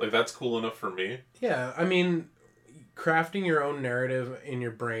Victoria. Like, that's cool enough for me. Yeah, I mean, crafting your own narrative in your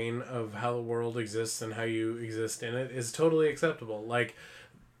brain of how the world exists and how you exist in it is totally acceptable. Like,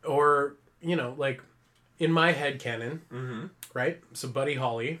 or, you know, like, in my headcanon, right? So Buddy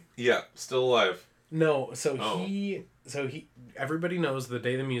Holly. Yeah, still alive. No, he, everybody knows the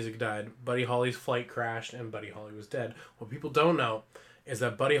day the music died, Buddy Holly's flight crashed and Buddy Holly was dead. What people don't know is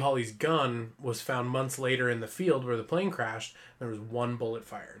that Buddy Holly's gun was found months later in the field where the plane crashed, and there was one bullet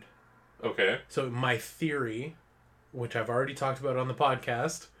fired. Okay. So my theory, which I've already talked about on the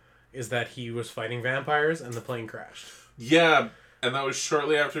podcast, is that he was fighting vampires and the plane crashed. Yeah, and that was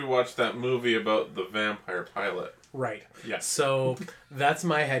shortly after we watched that movie about the vampire pilot. Right. Yeah. So that's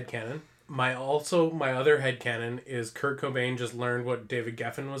my headcanon. My other headcanon is Kurt Cobain just learned what David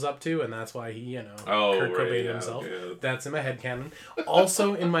Geffen was up to, and that's why he, Kurt Cobain himself. Okay. That's in my headcanon.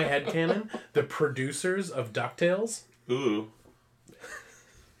 Also in my headcanon, the producers of DuckTales. Ooh.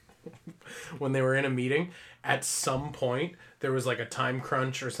 When they were in a meeting, at some point there was like a time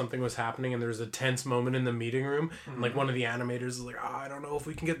crunch or something was happening, and there was a tense moment in the meeting room, and like one of the animators was like, I don't know if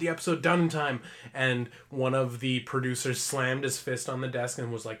we can get the episode done in time, and one of the producers slammed his fist on the desk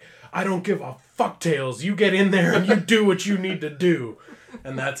and was like, I don't give a fucktails, you get in there and you do what you need to do.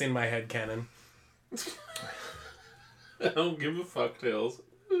 And that's in my headcanon. I don't give a fucktails.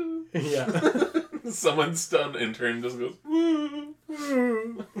 Yeah. Someone's done intern just goes,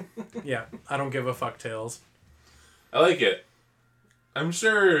 yeah, I don't give a fucktails. I like it. I'm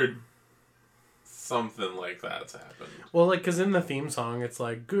sure something like that's happened. Well, like, because in the theme song, it's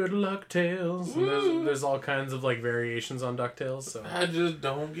like, good luck, Tails. And there's all kinds of, like, variations on DuckTales, so. I just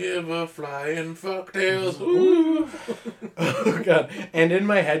don't give a flying fucktails. Ooh. Oh, God. And in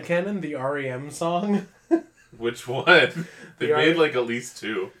my headcanon, the R.E.M. song. Which one? They made, like, at least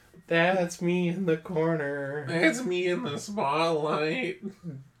two. That's me in the corner. That's me in the spotlight.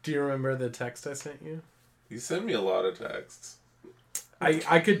 Do you remember the text I sent you? You sent me a lot of texts.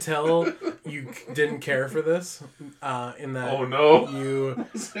 I could tell you didn't care for this. In that, oh no,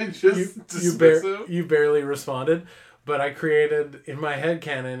 you barely responded. But I created in my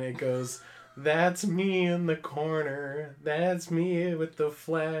headcanon. It goes, "That's me in the corner. That's me with the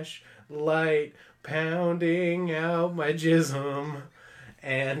flashlight pounding out my jism,"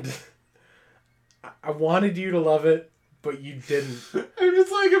 and I wanted you to love it. But you didn't. I'm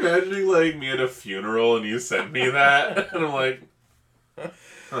just like imagining like me at a funeral and you sent me that and I'm like,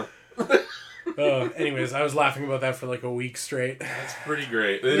 huh. Anyways, I was laughing about that for like a week straight. That's pretty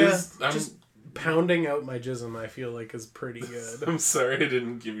great. Just pounding out my jism, I feel like, is pretty good. I'm sorry I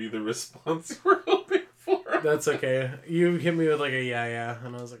didn't give you the response you were hoping for. That's okay. You hit me with like a yeah,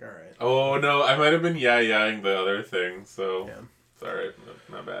 and I was like, alright. Oh no, I might have been yeah-ing the other thing, so yeah. It's alright,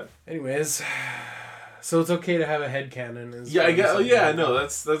 not bad. Anyways, so it's okay to have a headcanon. Yeah, I guess. Yeah, no,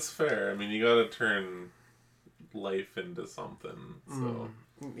 that's fair. I mean, you gotta turn life into something. So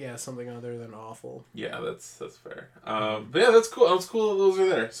yeah, something other than awful. Yeah, that's fair. But yeah, that's cool. It's cool that those are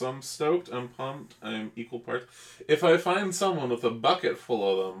there. So I'm stoked. I'm pumped. I'm equal parts. If I find someone with a bucket full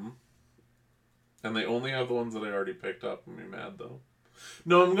of them, and they only have the ones that I already picked up, I'm gonna be mad though.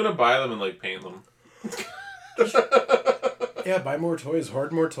 No, I'm gonna buy them and like paint them. Yeah, buy more toys,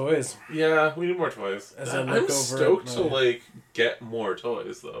 hoard more toys. Yeah, we need more toys. I'm stoked to like get more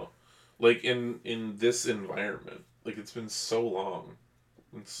toys though, like in this environment. Like it's been so long,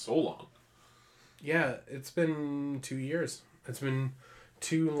 Yeah, it's been 2 years. It's been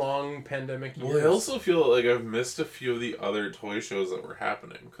 2 long pandemic years. Well, I also feel like I've missed a few of the other toy shows that were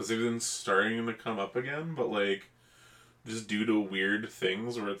happening because they've been starting to come up again, but like just due to weird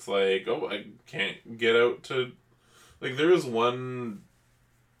things where it's like, oh, I can't get out to, like, there was one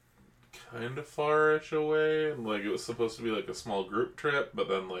kind of far-ish away, and like it was supposed to be like a small group trip, but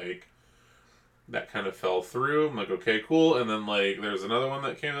then like that kind of fell through. I'm like, okay, cool. And then like there's another one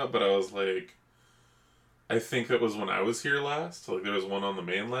that came up, but I was like, I think that was when I was here last. Like there was one on the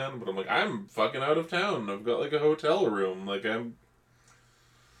mainland, but I'm like, I'm fucking out of town. I've got like a hotel room. Like I'm,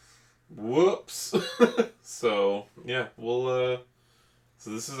 whoops. So yeah, we'll. So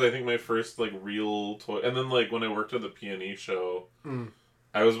this is, I think, my first like real toy. And then like when I worked at the P&E show,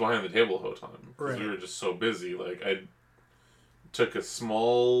 I was behind the table the whole time because we were just so busy. Like I took a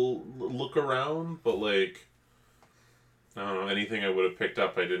small look around, but like I don't know, anything I would have picked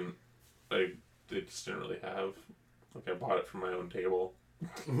up, I didn't. They just didn't really have. Like I bought it from my own table.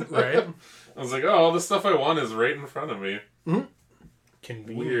 Right. I was like, oh, all the stuff I want is right in front of me. Mm-hmm.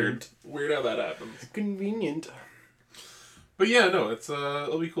 Convenient. Weird how that happens. Convenient. But yeah, no,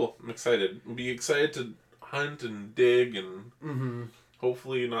 it'll be cool. I'm excited. I'll be excited to hunt and dig and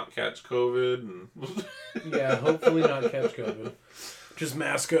hopefully not catch COVID and yeah, hopefully not catch COVID. Just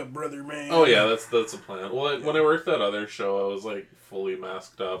mask up, brother man. Oh yeah, that's a plan. Well, when I worked that other show, I was like fully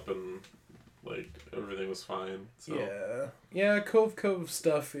masked up and like everything was fine. So. Yeah. Cove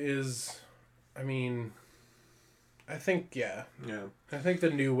stuff is, I mean, I think I think the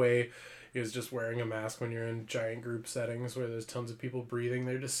new way is just wearing a mask when you're in giant group settings where there's tons of people breathing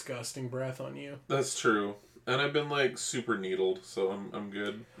their disgusting breath on you. That's true. And I've been like super needled, so I'm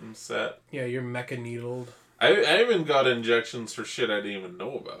good. I'm set. Yeah, you're mecha needled. I even got injections for shit I didn't even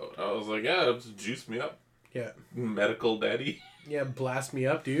know about. I was like, yeah, just juice me up. Yeah. Medical daddy. Yeah, blast me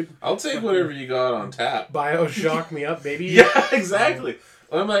up, dude. I'll take whatever you got on tap. Bioshock me up, baby. Yeah, exactly.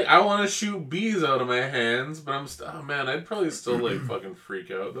 I'm like, I want to shoot bees out of my hands, but oh man, I'd probably still like fucking freak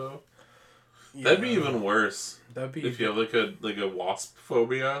out though. Yeah. That'd be even worse. That'd be if you have like a wasp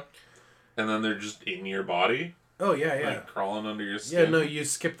phobia, and then they're just in your body. Oh yeah, like crawling under your skin. Yeah, no, you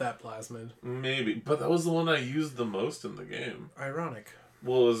skip that plasmid. Maybe, but that was the one I used the most in the game. Ironic.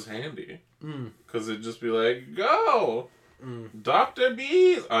 Well, it was handy because it'd just be like, go, Dr.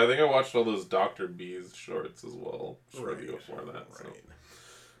 Bees. I think I watched all those Dr. Bees shorts as well. Shortly before that. Right. So.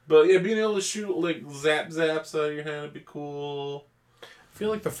 But yeah, being able to shoot like zaps out of your hand would be cool. I feel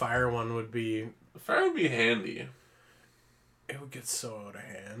like the fire one would be... Fire would be handy. It would get so out of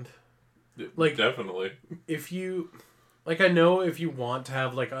hand. Like definitely. If you... Like, I know if you want to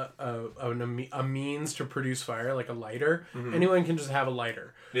have, like, a means to produce fire, like a lighter, anyone can just have a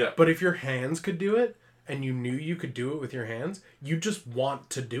lighter. Yeah. But if your hands could do it, and you knew you could do it with your hands, you just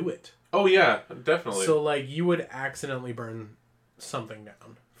want to do it. Oh, yeah, definitely. So, like, you would accidentally burn something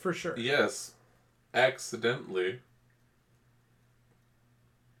down. For sure. Yes. Accidentally.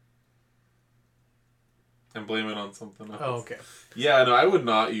 And blame it on something else. Oh, okay. Yeah, no, I would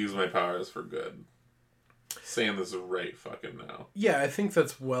not use my powers for good. Saying this right fucking now. Yeah, I think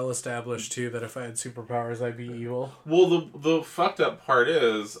that's well established too, that if I had superpowers I'd be evil. Well, the fucked up part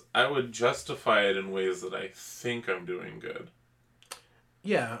is I would justify it in ways that I think I'm doing good.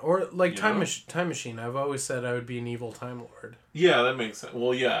 Yeah, or like Time Machine. I've always said I would be an evil Time Lord. Yeah, that makes sense.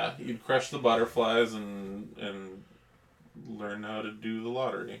 Well, yeah, you'd crush the butterflies and learn how to do the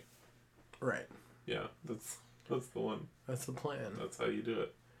lottery. Right. Yeah, that's the one. That's the plan. That's how you do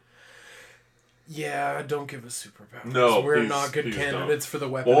it. Yeah, don't give us superpowers. No, we're not good candidates for the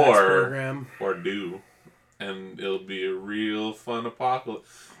Weapon X program. Or do, and it'll be a real fun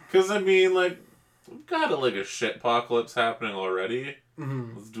apocalypse. Because I mean, like, we've got like a shit apocalypse happening already.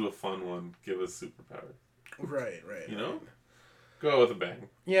 Mm-hmm. Let's do a fun one. Give us superpowers. Right. You know, go with a bang.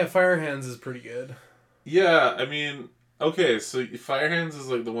 Yeah, Fire Hands is pretty good. Yeah, I mean, okay, so Fire Hands is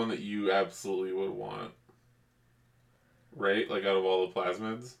like the one that you absolutely would want, right? Like out of all the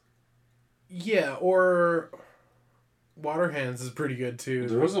plasmids. Yeah, or Water Hands is pretty good too.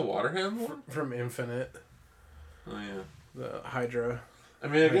 There was a Water Hands one? From Infinite. Oh yeah. The Hydra. I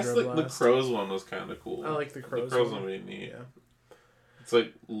mean, I guess the Crows one was kind of cool. I like the Crows. The Crows one would be neat. Yeah. It's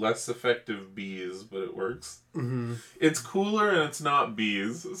like less effective bees, but it works. Mm-hmm. It's cooler and it's not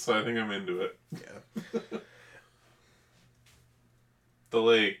bees, so I think I'm into it. Yeah.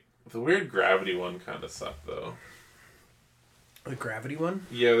 The weird gravity one kind of sucked though. The gravity one?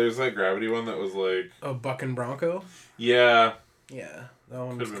 Yeah, there's that gravity one that was like... Oh, Buck and Bronco? Yeah. Yeah, that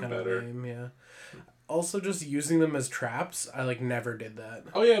one was kind of lame, yeah. Also, just using them as traps, I, like, never did that.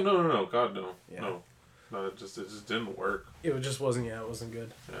 Oh, yeah, no. God, no. Yeah. No, it just didn't work. It just wasn't, it wasn't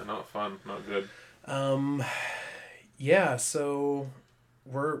good. Yeah, not fun, not good. Yeah, so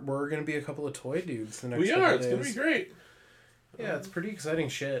we're gonna be a couple of toy dudes the next We couple are. of It's gonna days. be great. Yeah, it's pretty exciting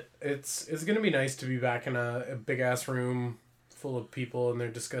shit. It's gonna be nice to be back in a big ass room full of people and their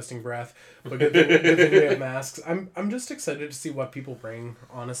disgusting breath. But good thing we have masks. I'm just excited to see what people bring.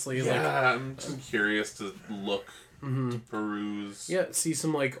 Honestly, Yeah, I'm just curious to look, to peruse. yeah, see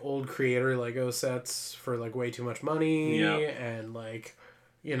some like old creator Lego sets for like way too much money. Yeah. And like,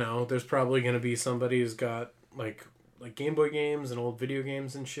 there's probably gonna be somebody who's got like Game Boy games and old video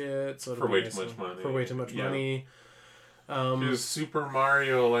games and shit. So it'll For be way nice too much money. For way too much Yeah. money. Here's Super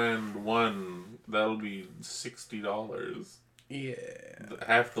Mario Land 1. That'll be $60. Yeah.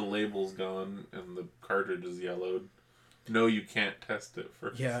 Half the label's gone and the cartridge is yellowed. No, you can't test it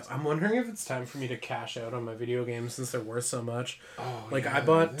first. Yeah, I'm wondering if it's time for me to cash out on my video games since they're worth so much. Oh, Like, yeah, I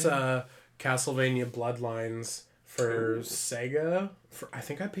bought Castlevania Bloodlines for Ooh. Sega. I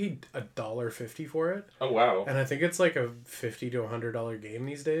think I paid $1.50 for it. Oh, wow. And I think it's like a $50 to $100 game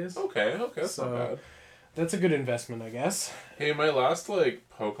these days. Okay, that's So- not bad. That's a good investment, I guess. Hey, my last,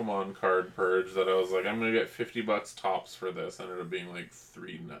 Pokemon card purge that I was like, I'm gonna get $50 tops for this, ended up being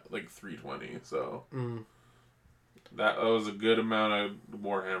 $320, so... Mm, That was a good amount of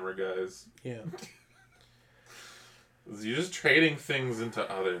Warhammer, guys. yeah. You're just trading things into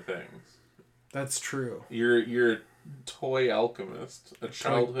other things. That's true. You're a toy alchemist, a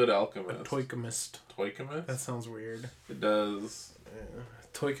childhood alchemist. Toychemist. Toychemist? That sounds weird. It does.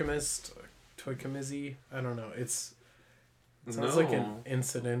 Toychemist. Toychemizy. I don't know. It sounds No. like an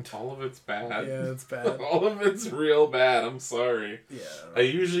incident. All of it's bad. Yeah, it's bad. All of it's real bad. I'm sorry. Yeah. I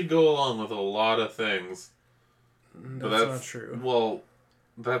usually go along with a lot of things. But That's not true. Well,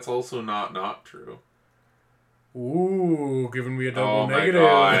 that's also not true. Ooh, giving me a double Oh my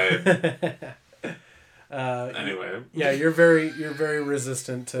negative. Anyway. Yeah, you're very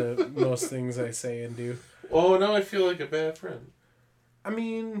resistant to most things I say and do. Oh, now I feel like a bad friend. I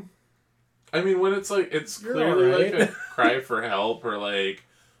mean, when it's it's You're clearly alright. like a cry for help or like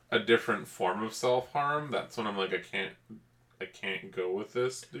a different form of self-harm, that's when I'm like, I can't go with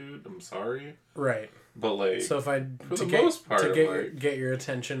this, dude. I'm sorry. right. But like, So if I for the most part, get your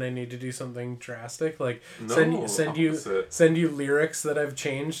attention, I need to do something drastic, like no, send you lyrics that I've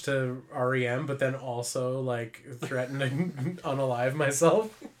changed to REM, but then also like threaten to unalive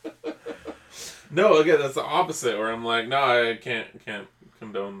myself. No, again, that's the opposite. Where I'm like, no, I can't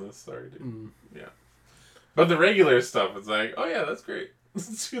condone this. Sorry, dude. Yeah. But the regular stuff, it's like, oh yeah, that's great.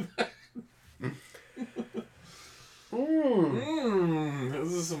 Let's do that.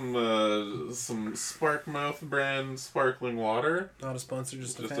 This is some Sparkmouth brand sparkling water. Not a sponsor,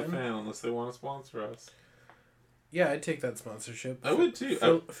 just a Just fan. a fan, unless they want to sponsor us. Yeah, I'd take that sponsorship. I would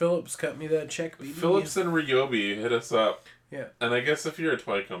too. Phillips cut me that check, baby. Phillips and Ryobi hit us up. Yeah. And I guess if you're a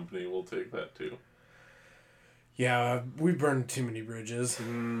toy company, we'll take that too. Yeah, we burned too many bridges. I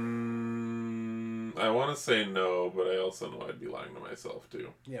want to say no, but I also know I'd be lying to myself too.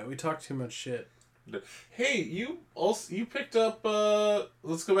 Yeah, we talked too much shit. Hey, you picked up.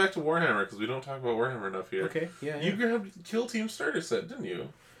 Let's go back to Warhammer because we don't talk about Warhammer enough here. Okay, yeah. You grabbed Kill Team starter set, didn't you?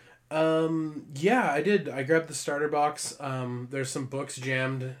 Yeah, I did. I grabbed the starter box. There's some books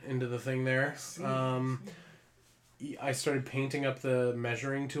jammed into the thing there. I started painting up the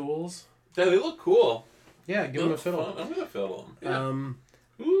measuring tools. Yeah, they look cool. Yeah, give them a fiddle. Fun. I'm gonna fiddle them.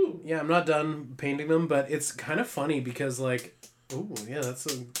 Yeah. Ooh. Yeah, I'm not done painting them, but it's kind of funny because like, ooh, yeah, that's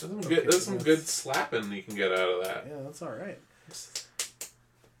There's some good slapping you can get out of that. Yeah, that's all right.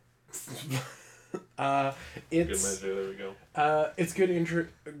 Good measure. There we go. It's good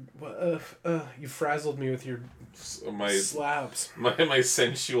you frazzled me with your My slaps. my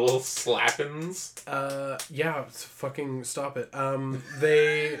sensual slappings. Yeah, fucking stop it.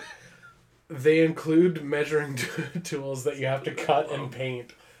 They include measuring tools that you have to cut and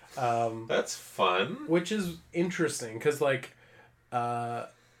paint. That's fun. Which is interesting because like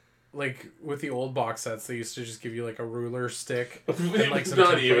with the old box sets, they used to just give you like a ruler stick and like some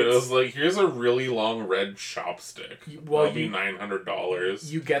Not even. It templates. was like, here's a really long red chopstick. Well, That'll be $900.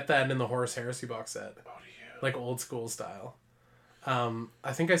 You get that in the Horus Heresy box set, Oh, yeah. like old school style.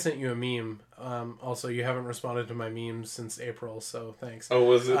 I think I sent you a meme. Also, you haven't responded to my memes since April, so thanks. Oh,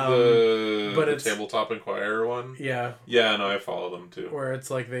 was it but the it's- Tabletop Inquirer one? Yeah, Yeah, no, I follow them too. where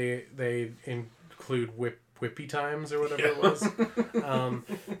it's like they include whippy times or whatever it was.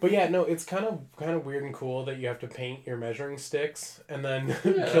 But yeah, no, it's kind of weird and cool that you have to paint your measuring sticks, and then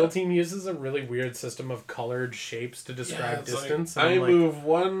Kill Team uses a really weird system of colored shapes to describe it's distance. Like, and I move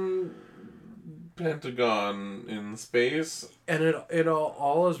one pentagon in space. And it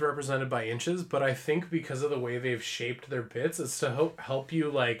all is represented by inches, but I think because of the way they've shaped their bits, it's to help you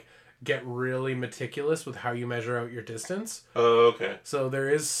like get really meticulous with how you measure out your distance. Oh, okay. So there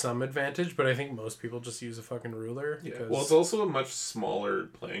is some advantage, but I think most people just use a fucking ruler. Yeah. Because... Well, it's also a much smaller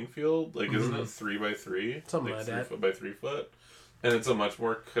playing field. Like, isn't it 3x3? Something like like that. 3 foot by 3 foot? And it's a much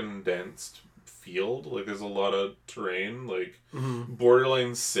more condensed field. Like, there's a lot of terrain. Like,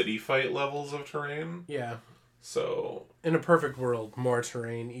 borderline city fight levels of terrain. Yeah. So... In a perfect world, more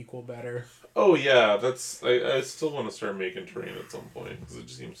terrain equal better. Oh, yeah. That's... I still want to start making terrain at some point. Because it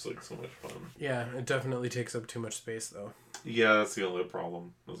just seems like so much fun. Yeah, it definitely takes up too much space, though. Yeah, that's the only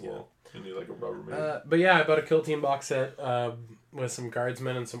problem as well. You need, like, a Rubbermaid. But yeah, I bought a Kill Team box set with some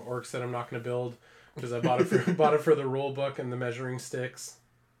guardsmen and some orcs that I'm not going to build. Because I bought it for the rule book and the measuring sticks.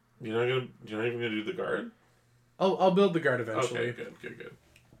 You're not even gonna do the guard? I'll build the guard eventually. Okay, good.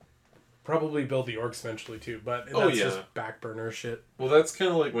 Probably build the orcs eventually too, but that's just back burner shit. Well, that's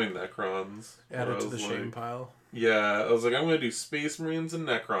kind of like my Necrons. Add it to the shame pile. Yeah, I was like, I'm gonna do Space Marines and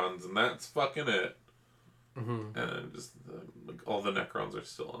Necrons, and that's fucking it. Mm-hmm. And just like all the Necrons are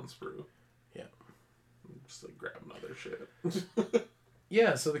still on sprue. Yeah. Just like grabbing other shit.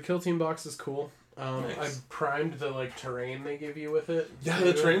 Yeah, so the Kill Team box is cool. Nice. I primed the terrain they give you with it. Yeah,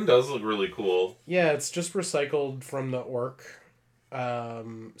 the terrain does look really cool. Yeah, it's just recycled from the orc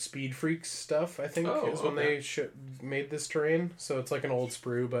Speed Freaks stuff, I think, is when they made this terrain. So it's like an old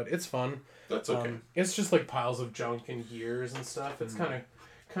sprue, but it's fun. That's okay. It's just like piles of junk and gears and stuff. It's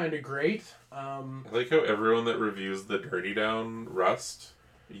kind of great. I like how everyone that reviews the Dirty Down Rust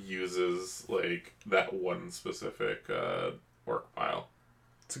uses like that one specific orc pile.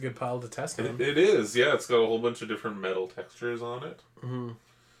 It's a good pile to test on. It is, yeah. It's got a whole bunch of different metal textures on it. Mm-hmm.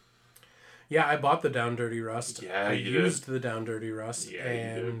 Yeah, I bought the Down Dirty Rust. Yeah, I used the Down Dirty Rust,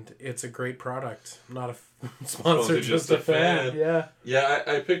 and it's a great product. Not a sponsor, just a fan. Yeah. Yeah,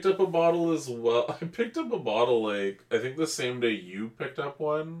 I picked up a bottle as well. I picked up a bottle, like, I think the same day you picked up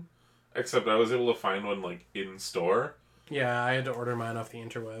one, except I was able to find one, like, in store. Yeah, I had to order mine off the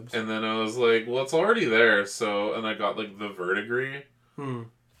interwebs. And then I was like, well, it's already there, so, and I got, like, the Verdigris.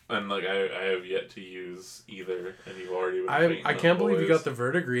 And, like, I have yet to use either, and you've already been I can't believe you got the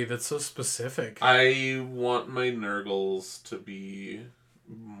Verdigris. That's so specific. I want my Nurgles to be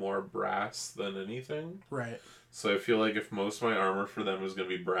more brass than anything. Right. So I feel like if most of my armor for them is going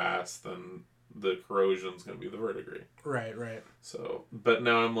to be brass, then the Corrosion's going to be the Verdigris. Right. So, but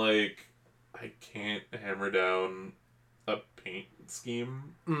now I'm like, I can't hammer down a paint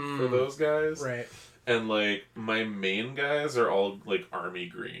scheme for those guys. Right. And, like, my main guys are all, like, army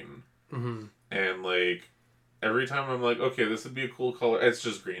green. Mm-hmm. And, like, every time I'm like, okay, this would be a cool color. It's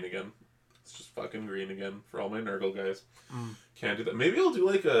just green again. It's just fucking green again for all my Nurgle guys. Can't do that. Maybe I'll do,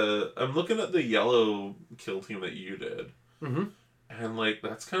 like, I'm looking at the yellow kill team that you did. Mm-hmm. And, like,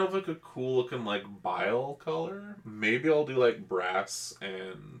 that's kind of, like, a cool-looking, like, bile color. Maybe I'll do, like, brass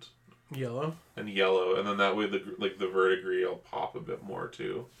and... Yellow. And yellow. And then that way, the Verdigris will pop a bit more,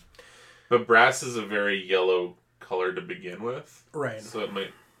 too. But brass is a very yellow color to begin with. Right. So it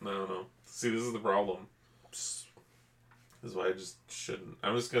might... I don't know. See, this is the problem. This is why I just shouldn't...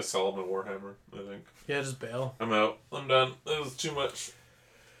 I'm just going to sell my Warhammer, I think. Yeah, just bail. I'm out. I'm done. That was too much.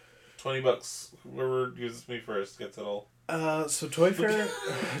 $20. Whoever uses me first gets it all. So Toy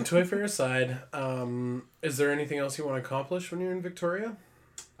Fair aside, is there anything else you want to accomplish when you're in Victoria?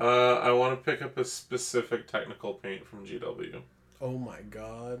 I want to pick up a specific technical paint from GW. Oh my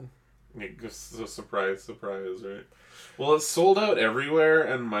god. It's a surprise, right? Well, it's sold out everywhere,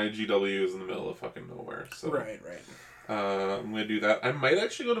 and my GW is in the middle of fucking nowhere. So Right. I'm going to do that. I might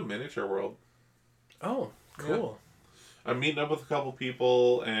actually go to Miniature World. Oh, cool. Yeah. I'm meeting up with a couple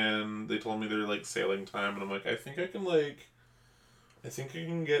people, and they told me they're, like, sailing time, and I'm like, I think I can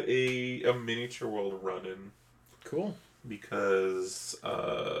get a Miniature World run in. Cool. Because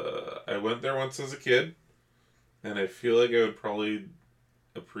I went there once as a kid, and I feel like I would probably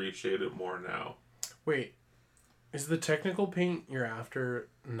appreciate it more now. Wait, is the technical paint you're after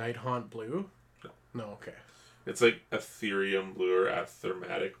Night Haunt blue? No, okay. It's like Ethereum blue or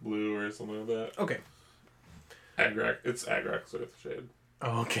Athermatic blue or something like that. Okay. It's Agrax Earthshade.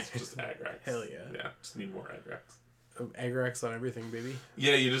 Oh, okay. It's just Agrax. Hell yeah. Yeah, just need more Agrax. Agrax on everything, baby.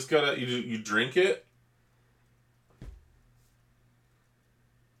 Yeah, you just gotta, you drink it.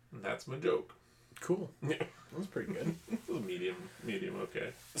 And that's my joke. Cool. Yeah. That was pretty good. medium,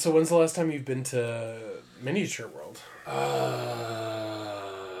 okay. So when's the last time you've been to Miniature World?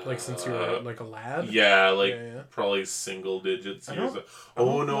 Like since you were like a lad? Yeah, probably single digits years.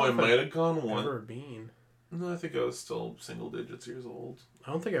 I might have gone one. Never been. No, I think I was still single digits years old.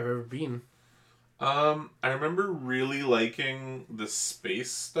 I don't think I've ever been. I remember really liking the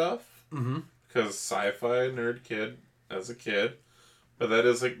space stuff. Mm-hmm. Because sci-fi nerd kid as a kid. but that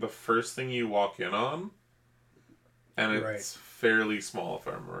is like the first thing you walk in on, and it's fairly small if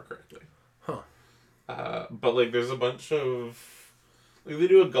I remember correctly. Huh. But like there's a bunch of like they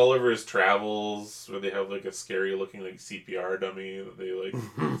do a Gulliver's Travels where they have like a scary looking like CPR dummy that they like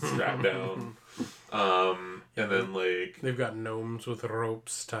strap down. And then like they've got gnomes with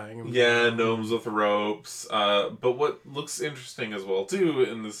ropes tying them. Yeah, gnomes with ropes. But what looks interesting as well too,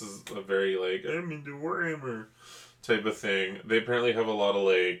 and this is a very like I'm into Warhammer type of thing. They apparently have a lot of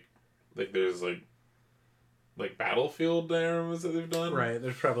like there's like battlefield dioramas that they've done. Right,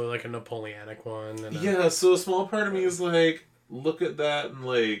 there's probably like a Napoleonic one. And yeah, so a small part of me is like, look at that and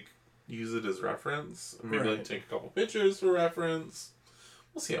like use it as reference. And maybe like take a couple pictures for reference.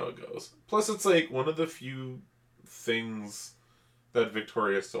 We'll see how it goes. Plus, it's like one of the few things that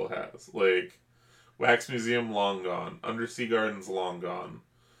Victoria still has. Like, Wax Museum, long gone. Undersea Gardens, long gone.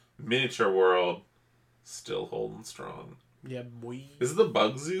 Miniature World, still holding strong. Yeah, boy. Is the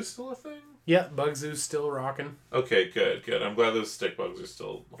Bug Zoo still a thing? Yeah, Bug Zoo's still rocking. Okay, good. I'm glad those stick bugs are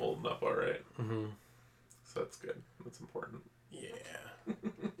still holding up all right. Mm-hmm. So that's good. That's important.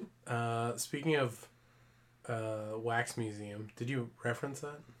 Yeah. Speaking of Wax Museum, did you reference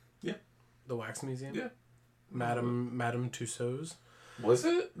that? Yeah. The Wax Museum? Yeah. Madame Tussauds? Was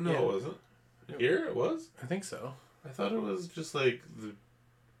it? No, yeah. It wasn't. Here it was? I think so. I thought it was just like the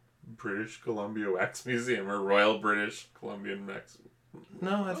British Columbia Wax Museum or Royal British Columbian Wax.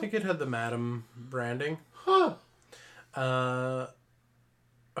 No, I think it had the Madame branding. Huh. I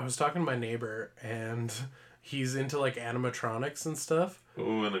was talking to my neighbor, and he's into like animatronics and stuff.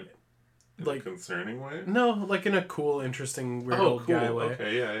 Oh, in a concerning way? No, like in a cool, interesting, weird old guy way.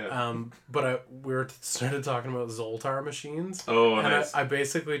 Okay, yeah. But we started talking about Zoltar machines. Oh, and nice. I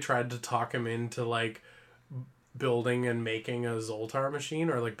basically tried to talk him into like building and making a Zoltar machine,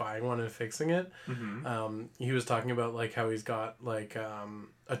 or like buying one and fixing it. Mm-hmm. He was talking about like how he's got like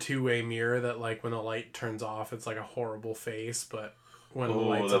a two-way mirror that like when the light turns off it's like a horrible face, but when the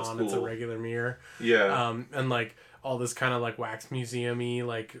light's on it's a regular mirror. Yeah. And like all this kind of like Wax Museum-y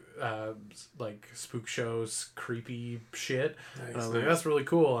like spook shows creepy shit. Nice, And I was like, that's really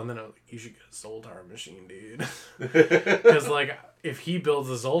cool. And then I was like, you should get a Zoltar machine, dude. Because Because like if he builds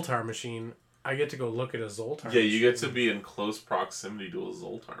a Zoltar machine, I get to go look at a Zoltar machine. Yeah, you get to be in close proximity to a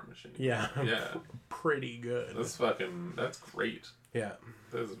Zoltar machine. Yeah. Yeah. Pretty good. That's great. Yeah.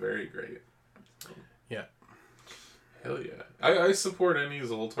 That is very great. Yeah. Hell yeah. I support any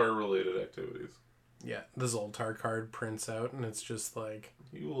Zoltar related activities. Yeah. The Zoltar card prints out and it's just like...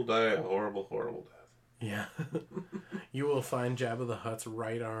 You will die a horrible, horrible death. Yeah. You will find Jabba the Hutt's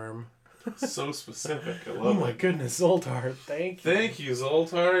right arm. So specific. I love it. Oh my goodness, Zoltar, thank you. Thank you,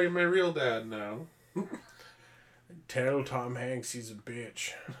 Zoltar. You're my real dad now. Tell Tom Hanks he's a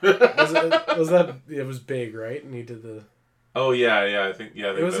bitch. It was big, right? And he did the... Oh, yeah, I think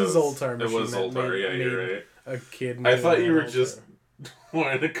it was a Zoltar machine. It was Zoltar, yeah, you're right. A kid. I thought you were just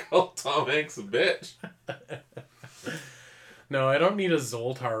wanting to call Tom Hanks a bitch. No, I don't need a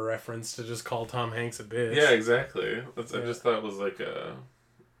Zoltar reference to just call Tom Hanks a bitch. Yeah, exactly. I just thought it was like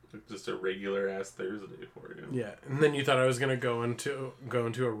just a regular ass Thursday for you. Yeah, and then you thought I was gonna go into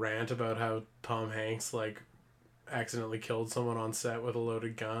a rant about how Tom Hanks like accidentally killed someone on set with a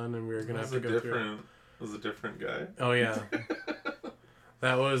loaded gun, and we were gonna have to go through. It was a different guy. Oh yeah,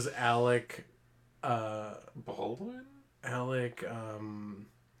 that was Alec. Baldwin. Alec.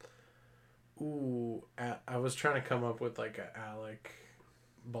 I was trying to come up with like a Alec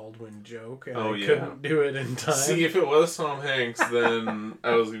Baldwin joke, and I couldn't do it in time. See, if it was Tom Hanks, then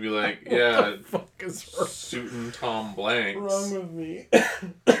I was gonna be like, yeah, what the fuck is wrong? shooting Tom blanks. Wrong with me?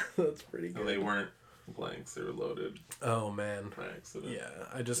 That's pretty good. And they weren't blanks; they were loaded. Oh man! By accident. Yeah,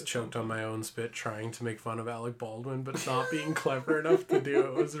 I just choked on my own spit trying to make fun of Alec Baldwin, but not being clever enough to do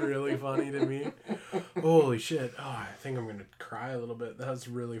it was really funny to me. Holy shit! Oh, I think I'm gonna cry a little bit. That was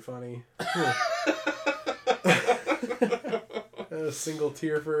really funny. A single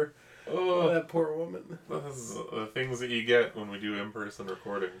tear for that poor woman. That's the things that you get when we do in-person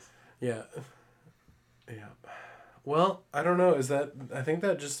recordings. Yeah. Well, I don't know. I think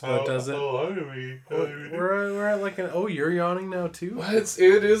that just about does it. We're at like an. Oh, you're yawning now too. Well, it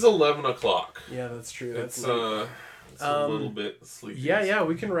is 11:00. Yeah, that's true. It's a little bit sleepy. Yeah,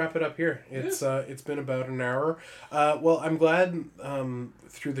 we can wrap it up here. It's been about an hour. Well, I'm glad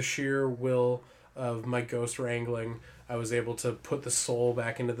through the sheer will of my ghost wrangling, I was able to put the soul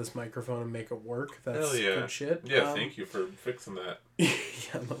back into this microphone and make it work. That's good shit. Yeah, thank you for fixing that.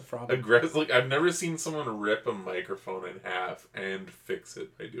 Yeah, no problem. Aggressive. Like, I've never seen someone rip a microphone in half and fix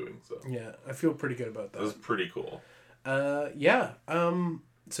it by doing so. Yeah, I feel pretty good about that. That was pretty cool. Yeah.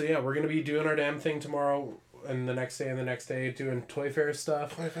 So yeah, we're gonna be doing our damn thing tomorrow. and the next day and the next day doing Toy Fair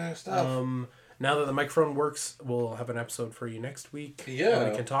stuff. Toy Fair stuff. Now that the microphone works, we'll have an episode for you next week. Yeah.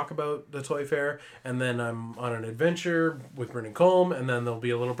 And we can talk about the Toy Fair. And then I'm on an adventure with Brendan Colm. And then there'll be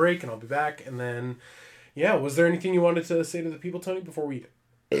a little break and I'll be back. And then, yeah, was there anything you wanted to say to the people, Tony, before we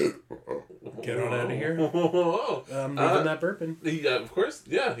get on out of here? I'm leaving that burping. Yeah, of course.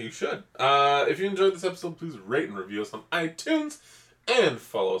 Yeah, you should. If you enjoyed this episode, please rate and review us on iTunes. And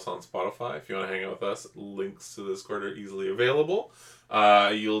follow us on Spotify. If you want to hang out with us, links to Discord are easily available.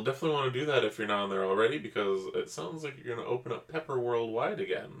 You'll definitely want to do that if you're not on there already, because it sounds like you're going to open up Pepper Worldwide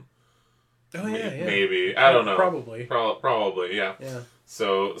again. Oh, yeah. Maybe. I don't know. Probably. Probably, yeah. Yeah.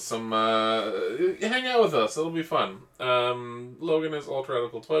 So, hang out with us. It'll be fun. Logan is Ultra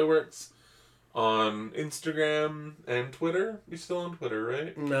Radical Toy Works on Instagram and Twitter. You're still on Twitter,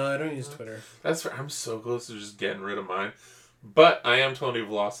 right? No, I don't use Twitter. I'm so close to just getting rid of mine. But I am Tony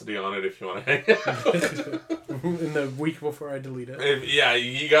Velocity on it if you want to hang out. In the week before I delete it. Yeah,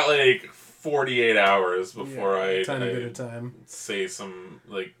 you got like 48 hours before I tiny bit of time. Say some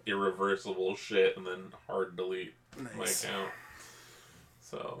like irreversible shit and then hard delete my account.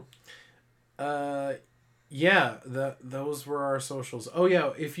 So, yeah, those were our socials. Oh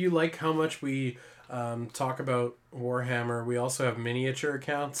yeah, if you like how much we talk about Warhammer, we also have miniature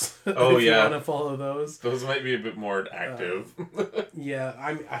accounts. Oh, if yeah. you want to follow those. Those might be a bit more active. Yeah,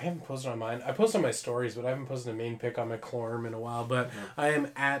 I haven't posted on mine. I post on my stories, but I haven't posted a main pic on my Clorm in a while. But I am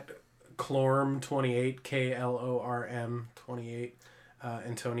at Clorm28, KLORM 28.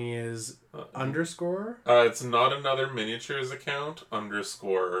 And Tony is underscore. It's not another miniatures account,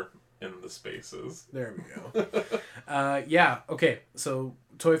 underscore in the spaces. There we go. Yeah, okay. So,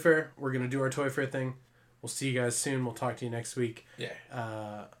 Toy Fair. We're going to do our Toy Fair thing. We'll see you guys soon. We'll talk to you next week. Yeah.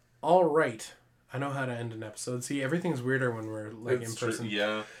 All right. I know how to end an episode. See, everything's weirder when we're like in person.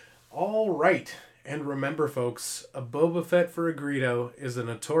 Yeah. All right. And remember, folks, a Boba Fett for a Greedo is a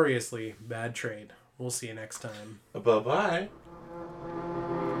notoriously bad trade. We'll see you next time. Bye-bye.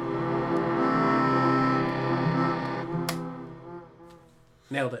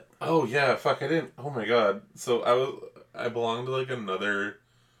 Nailed it. Oh, yeah. Fuck, I didn't. Oh, my God. So I belong to like another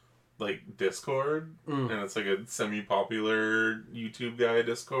like Discord, and it's like a semi-popular YouTube guy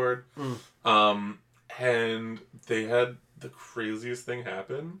Discord. And they had the craziest thing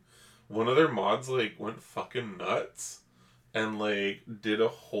happen. One of their mods like went fucking nuts and like did a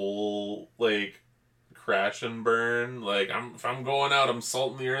whole like crash and burn, like if I'm going out, I'm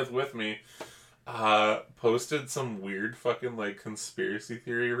salting the earth with me. Posted some weird fucking like conspiracy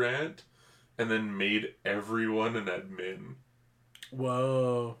theory rant and then made everyone an admin.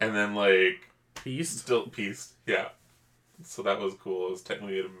 Whoa. And then like Pieced? Still pieced, yeah. So that was cool. It was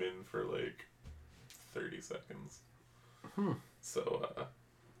technically an admin for like 30 seconds. So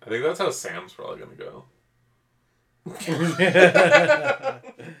I think that's how Sam's probably gonna go.